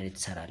እንደዚህ አይነት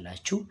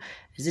ተሰራላችሁ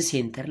እዚህ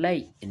ሴንተር ላይ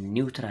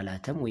ኒውትራል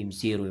አተም ወይም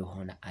ዜሮ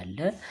የሆነ አለ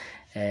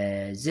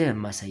እዚህ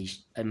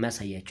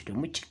ማሳያችሁ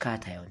ደግሞ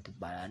ቺካታዮን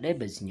ትባላለች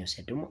በዚህኛው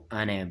ሰው ደግሞ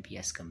አናዮን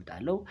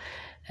ቢያስቀምጣለው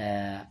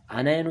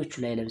አናዮኖቹ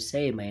ላይ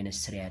ለምሳሌ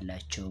 -3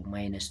 ያላቸው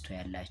 -2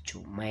 ያላቸው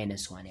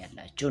 -1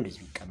 ያላቸው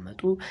እንደዚህ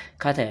ይቀመጡ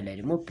ካታዮን ላይ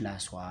ደግሞ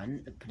 +1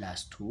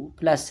 +2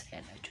 +3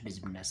 ያላቸው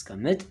እንደዚህ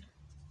እናስቀምጥ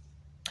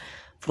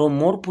from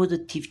more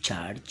positive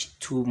charge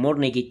to more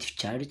negative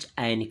charge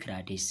ionic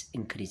radius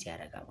increase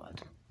ያደርጋል ማለት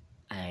ነው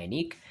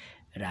ionic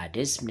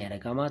radius ምን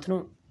ያደርጋል ማለት ነው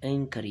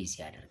increase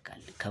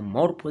ያደርጋል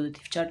ከሞር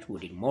ፖዚቲቭ ቻርጅ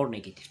ወደ ሞር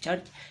ኔጌቲቭ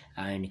ቻርጅ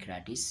ionic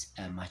radius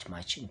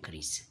much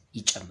increase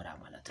ይጨምራል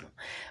ማለት ነው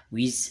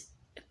with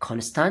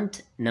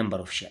constant number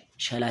of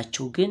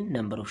ሸላቸው ግን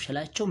number of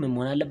ሸላቸው ምን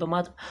መሆን አለበት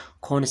ማለት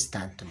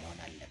constant መሆን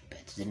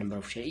አለበት the number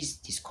of shell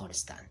is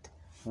constant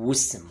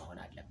ውስን መሆን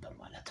አለበት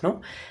ማለት ነው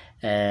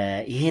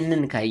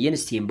ይሄንን ካየን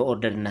እስቲ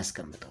በኦርደር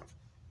እናስቀምጠው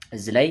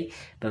እዚህ ላይ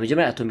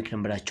በመጀመሪያ አቶሚክ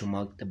ነምበራቸው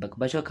ማወቅ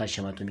ተጠበቅባቸው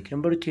ካልሲየም አቶሚክ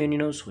ነምበሩ 20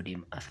 ነው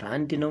ሶዲየም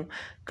 11 ነው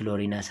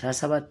ክሎሪን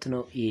 17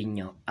 ነው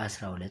ይሄኛው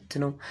 12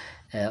 ነው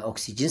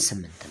ኦክሲጅን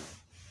 8 ነው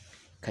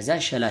ከዛ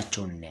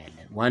ሸላቸውን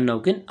እናያለን ዋናው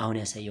ግን አሁን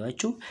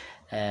ያሳየዋችሁ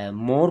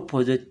ሞር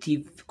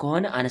ፖዚቲቭ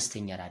ከሆነ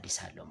አነስተኛ ራዲየስ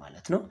አለው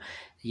ማለት ነው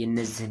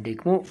የነዚህን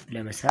ደግሞ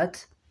ለመስራት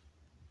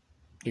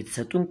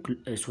የተሰጡን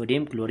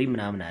ሶዲየም ክሎሪን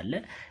ምናምን አለ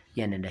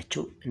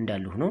ያንንዳቸው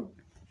እንዳሉ ነው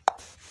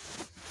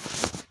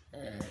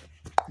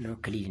ነው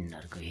ክሊን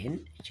እናርገው ይሄን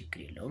ችግር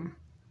የለውም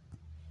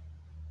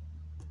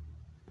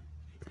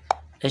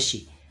እሺ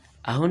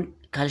አሁን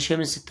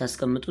ካልሲየምን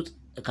ስታስቀምጡት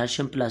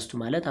ካልሲየም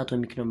 +2 ማለት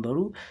አቶሚክ ነምበሩ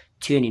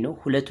 20 ነው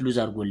ሁለት ሉዝ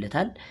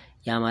አድርጎለታል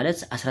ያ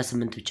ማለት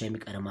 18 ብቻ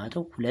የሚቀር ማለት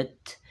ነው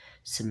 2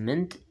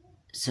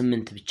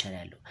 8 ብቻ ነው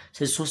ያለው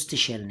ስለዚህ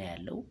 3 ሼል ነው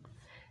ያለው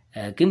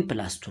ግን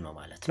 +2 ነው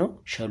ማለት ነው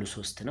ሸሉ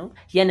 3 ነው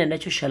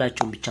ያንንዳቸው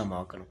ሸላቸውን ብቻ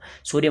ማወቅ ነው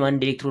ሶዲየም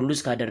አንድ ኤሌክትሮን ሉዝ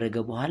ካደረገ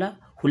በኋላ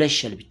ሁለት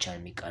ሸል ብቻ ነው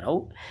የሚቀረው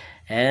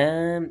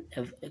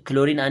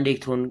ክሎሪን አንድ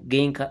ኤሌክትሮን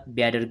ጌን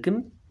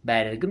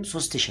ባያደርግም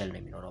 3 ሸል ነው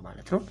የሚኖረው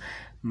ማለት ነው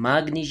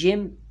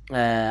ማግኒዚየም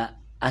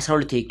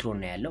 12 ኤሌክትሮን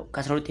ነው ያለው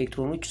ከ12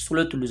 ኤሌክትሮኖች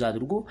ሁለት ሉዝ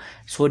አድርጎ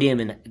ሶዲየም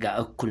ጋር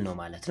እኩል ነው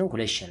ማለት ነው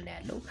ሁለት ሸል ነው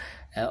ያለው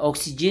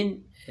ኦክሲጅን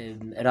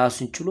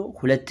ራሱን ችሎ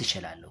ሁለት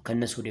ሸል አለው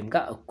ከነ ሶዲየም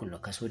ጋር እኩል ነው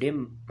ከሶዲየም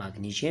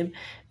ማግኒዚየም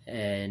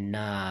እና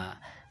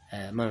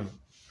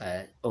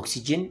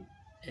ኦክሲጅን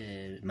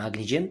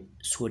ማግኒዚየም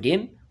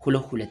ሶዲየም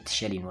ሁለት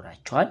ሸል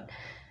ይኖራቸዋል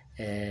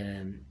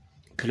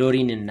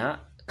ክሎሪን እና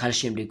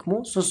ካልሲየም ደግሞ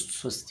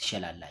 3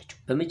 ሸል አላቸው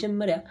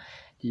በመጀመሪያ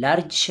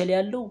ላርጅ ሸል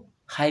ያለው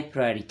ሃይ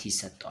ፕራዮሪቲ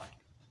ሰጠዋል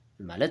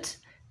ማለት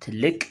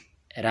ትልቅ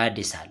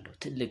ራዲየስ አለው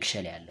ትልቅ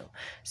ሸል ያለው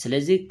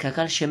ስለዚህ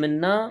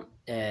ከካልሲየምና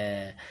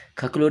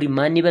ከክሎሪን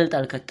ማን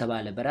ይበልጣል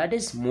ከተባለ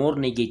በራዲየስ ሞር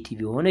ኔጌቲቭ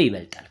የሆነ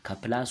ይበልጣል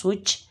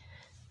ከፕላሶች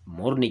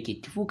ሞር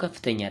ኔጌቲቭ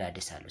ከፍተኛ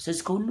ራዲየስ አለው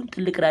ስለዚህ ከሁሉም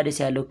ትልቅ ራዲየስ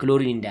ያለው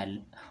ክሎሪን እንዳለ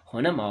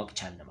ሆነ ማወቅ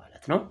ቻልን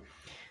ማለት ነው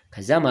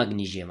ከዛ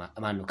ማግኒዚየም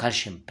ማነው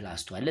ካልሲየም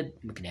 +2 አለ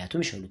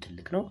ምክንያቱም ሸሉ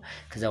ትልቅ ነው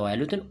ከዛ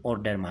ዋይሉትን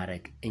ኦርደር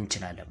ማድረግ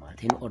እንችላለን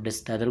ማለት ነው ኦርደር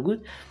ስታደርጉት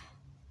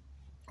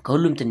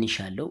ከሁሉም ትንሽ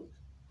ያለው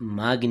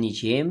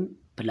ማግኒዚየም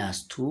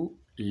 +2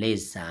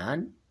 less than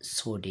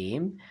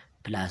sodium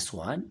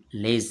 +1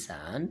 less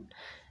than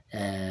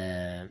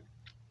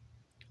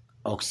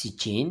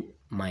oxygen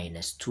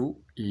 -2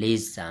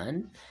 less than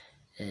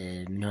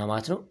ምን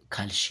ማለት ነው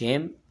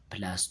ካልሲየም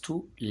 +2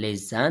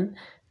 less than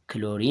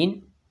chlorine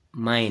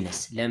minus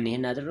ለምን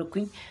ይሄን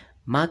አደረኩኝ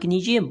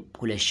ማግኒዚየም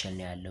 2 ሸል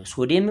ነው ያለው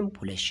ሶዲየምም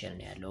 2 ሸል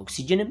ነው ያለው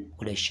ኦክሲጅንም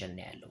 2 ሸል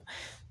ነው ያለው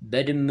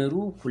በድምሩ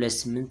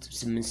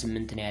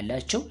 28 ነው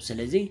ያላቸው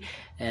ስለዚህ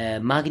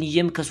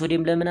ማግኒዚየም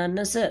ከሶዲየም ለምን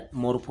አነሰ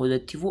ሞር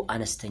ፖዚቲቭ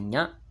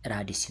አነስተኛ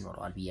ራዲየስ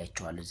ይኖረዋል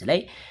ብያቸዋለሁ እዚህ ላይ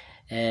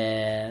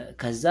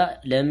ከዛ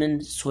ለምን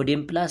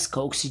ሶዲየም ፕላስ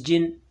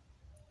ከኦክሲጅን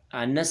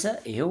አነሰ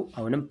ይሄው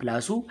አሁንም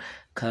ፕላሱ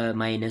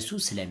ከማይነሱ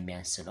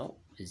ስለሚያንስ ነው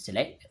እዚህ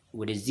ላይ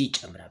ወደዚህ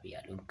ጨምራ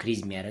ብያለሁ ኢንክሪዝ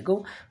የሚያደርገው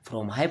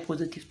from high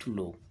positive to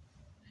low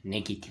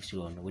negative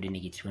ስለሆነ ወደ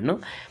ኔጌቲቭ ነው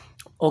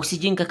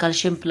ኦክሲጅን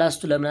ከካልሲየም ፕላስ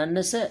ቱ ለምን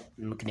አነሰ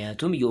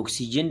ምክንያቱም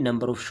የኦክሲጅን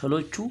ነምበር ኦፍ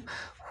ሸሎቹ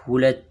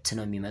 2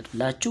 ነው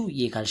የሚመጡላችሁ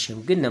የካልሲየም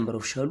ግን ነምበር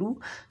ኦፍ ሸሉ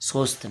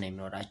 3 ነው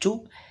የሚኖራችሁ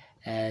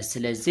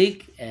ስለዚህ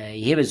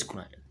ይሄ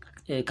በዝኩናል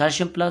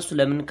ካልሲየም ፕላስ ቱ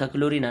ለምን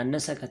ከክሎሪን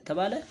አነሰ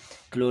ከተባለ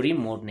ክሎሪን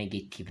ሞር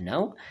ኔጌቲቭ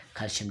ነው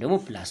ካልሲየም ደግሞ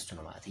ፕላስ ቱ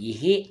ነው ማለት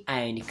ይሄ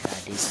አዮኒክ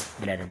ራዲየስ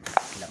ብለን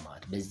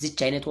እንጠቅለማት በዚህች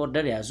አይነት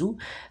ኦርደር ያዙ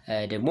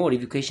ደግሞ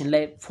ሪቪኬሽን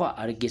ላይ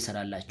አርጌ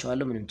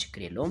ሰራላችኋለሁ ምንም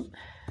ችግር የለውም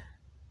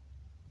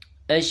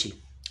እሺ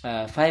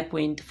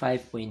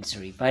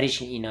 5.5.3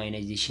 variation in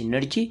ionization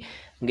energy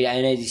እንግዲህ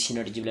ionization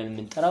energy ብለን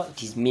የምንጠራው it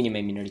is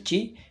minimum energy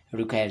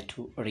required to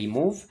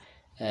remove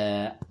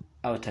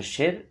outer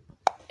shell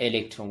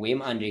electron ወይም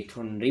አንድ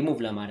ኤሌክትሮን ሪሙቭ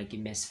ለማድረግ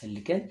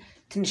የሚያስፈልገን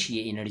ትንሽ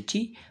የኤነርጂ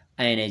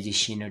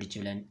ionization energy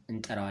ብለን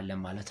እንጠራዋለን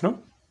ማለት ነው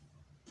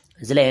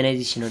እዚህ ላይ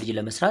ionization energy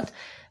ለመስራት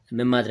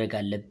ምን ማድረግ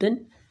አለብን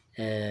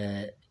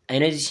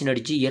ionization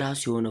energy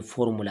የራሱ የሆነ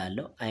ፎርሙላ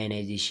አለው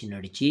ionization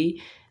energy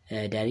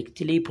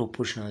directly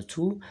proportional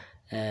to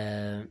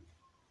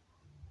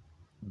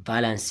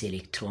valence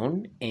electron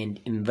and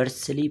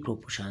inversely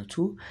proportional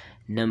to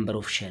number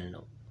of shell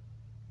ነው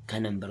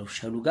ከነምበር ኦፍ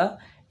ሸሉ ጋር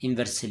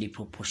inversely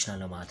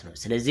proportional ማለት ነው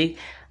ስለዚህ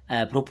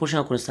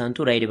proportional constant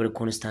to radiable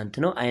constant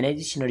ነው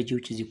ionization energy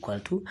which is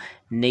equal to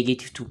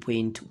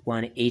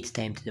 -2.18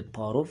 times to the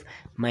power of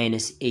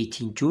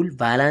 -18 joule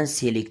valence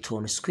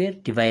electron square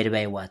divided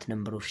by what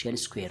number of shell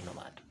square ነው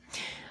ማለት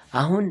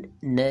አሁን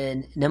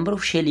number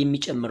of shell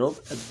የሚጨምረው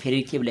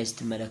periodic table ላይ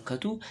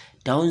ስትመለከቱ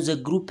down the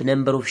group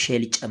number of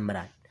shell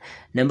ይጨምራል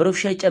number of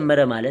shell ጨመረ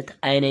ማለት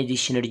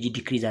ionization energy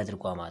decrease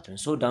አድርጓል ማለት ነው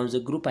so down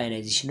the group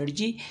ionization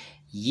energy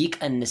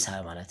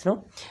ይቀንሳል ማለት ነው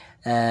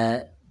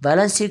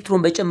valence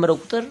electron በጨመረው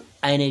ቁጥር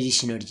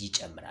ionization energy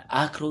ይጨምራል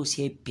across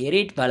a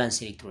period valence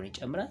electron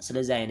ይጨምራል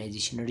ስለዚህ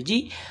ionization energy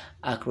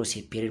across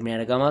a period ምን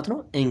ያደርጋል ማለት ነው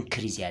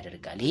increase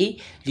ያደርጋል ይሄ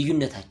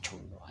ልዩነታቸው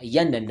ነው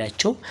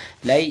እያንዳንዳቸው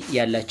ላይ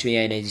ያላቸው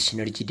የionization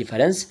energy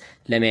difference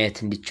ለማየት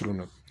እንድትችሉ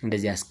ነው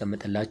እንደዚህ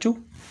ያስቀምጥላችሁ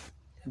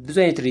ብዙ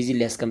አይነት ሪዝን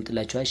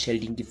ሊያስቀምጥላችሁ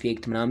ሼልዲንግ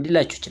ኢፌክት ምናምን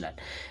ሊላችሁ ይችላል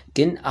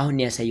ግን አሁን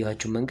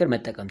ያሳየኋችሁ መንገድ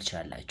መጠቀም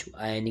ትችላላችሁ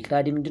አዮኒክ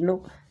ራዲየስ ምንድነው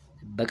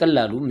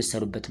በቀላሉ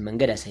መስሩበት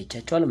መንገድ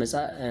ያሳይቻችኋል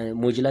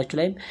ሞጁላችሁ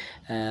ላይም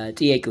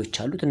ጥያቄዎች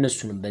አሉት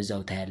እነሱንም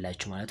በዛው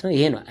ታያላችሁ ማለት ነው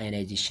ይሄ ነው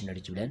ionization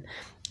energy ብለን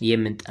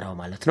የምንጠራው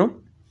ማለት ነው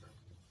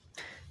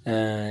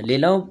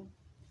ሌላው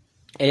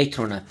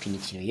ኤሌክትሮን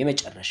አፊኒቲ ነው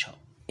የመጨረሻው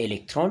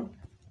ኤሌክትሮን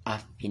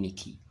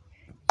አፊኒቲ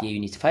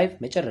የዩኒት 5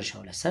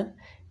 መጨረሻው ለሰን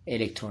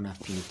ኤሌክትሮን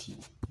አፊኒቲ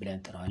ብለን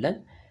እንጠራዋለን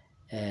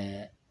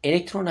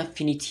ኤሌክትሮን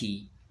አፊኒቲ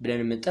ብለን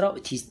የምንጠራው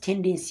it is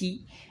tendency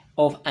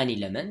of an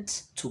element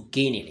to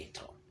gain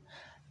electron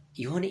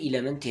የሆነ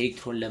ኤሌመንት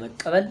ኤሌክትሮን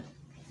ለመቀበል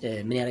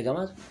ምን ያደርጋል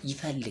ማለት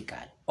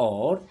ይፈልጋል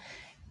or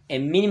a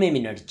minimum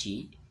energy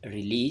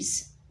release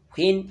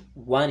when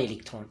one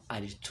electron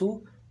added to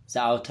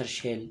the outer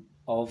shell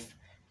of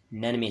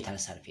non-metal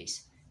surface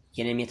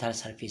የnon-metal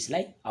surface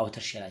ላይ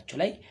outer shellአቸው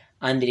ላይ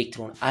አንድ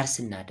ኤሌክትሮን አድ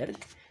ስናደርግ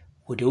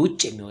ወደ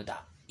ውጭ የሚወጣ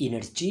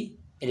ኤነርጂ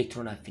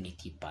ኤሌክትሮን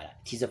አፊኒቲ ይባላል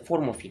it is a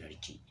form of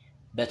energy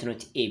but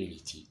not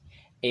ability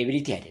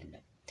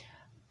አይደለም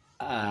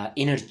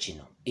ኤነርጂ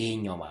ነው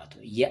ይሄኛው ማለት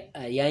ነው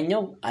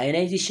ያኛው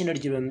ionization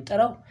energy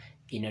በመጠራው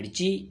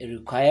energy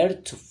required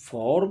to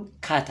form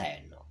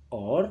cation ነው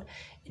or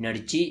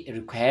energy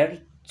required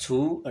to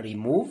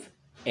remove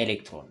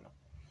electron ነው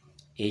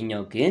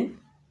ይሄኛው ግን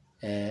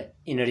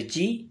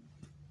energy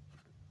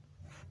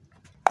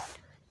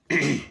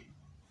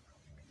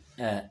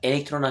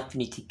electron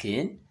affinity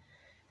ግን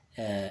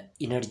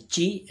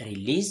energy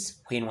release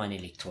when one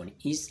electron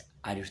is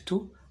added to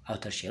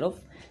outer shell of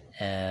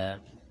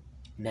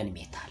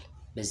non-metal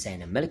በዛ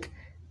አይነት መልክ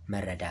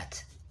መረዳት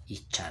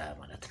ይቻላል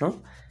ማለት ነው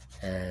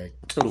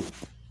ጥሩ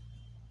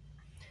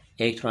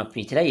ኤሌክትሮን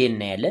አፊኒቲ ላይ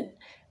እናያለን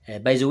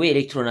by the way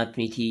ኤሌክትሮን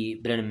አፊኒቲ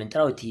ብለን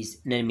የምንጠራው it is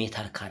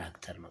non-metal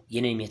character ነው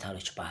የነን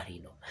ሜታሎች ባህሪ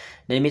ነው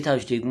ነን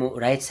ሜታሎች ደግሞ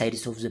right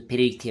sides of the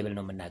periodic table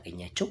ነው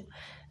የምናገኛቸው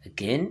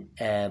ግን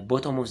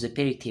bottom of the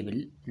periodic table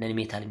ነን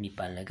ሜታል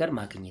የሚባል ነገር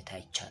ማግኘት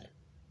አይቻልም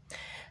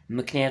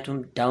ምክንያቱም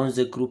down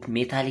the group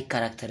metallic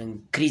character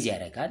increase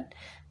ያደርጋል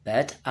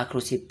but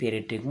across a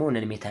period ደግሞ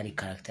non-metallic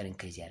character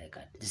increase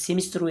ያደርጋል the same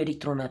is true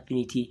electron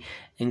affinity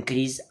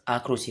increase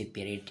across a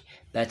period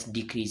but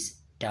decrease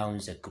down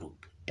the group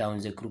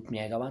ምን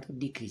ያጋማት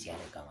decrease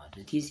ያደርጋል ማለት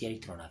ነው this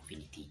electron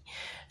affinity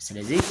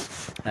ስለዚህ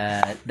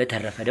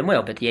በተረፈ ደግሞ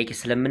ያው በጥያቄ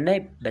ስለምናይ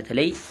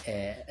በተለይ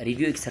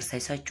ሪቪው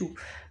ኤክሰርሳይሳችሁ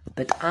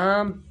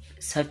በጣም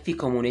ሰፊ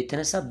ከመሆኑ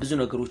የተነሳ ብዙ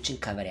ነገሮችን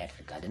ከቨር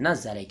ያደርጋልና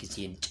እዛ ላይ ጊዜ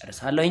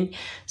እንጨርሳለሁኝ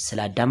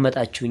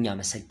ስላዳመጣችሁኝ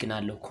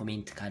አመሰግናለሁ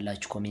ኮሜንት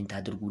ካላችሁ ኮሜንት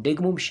አድርጉ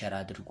ደግሞ ሼር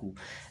አድርጉ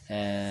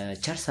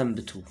ቸር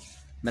ሰንብቱ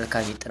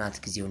መልካም የጥናት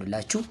ጊዜ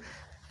ይሁንላችሁ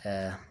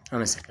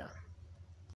አመሰግናለሁ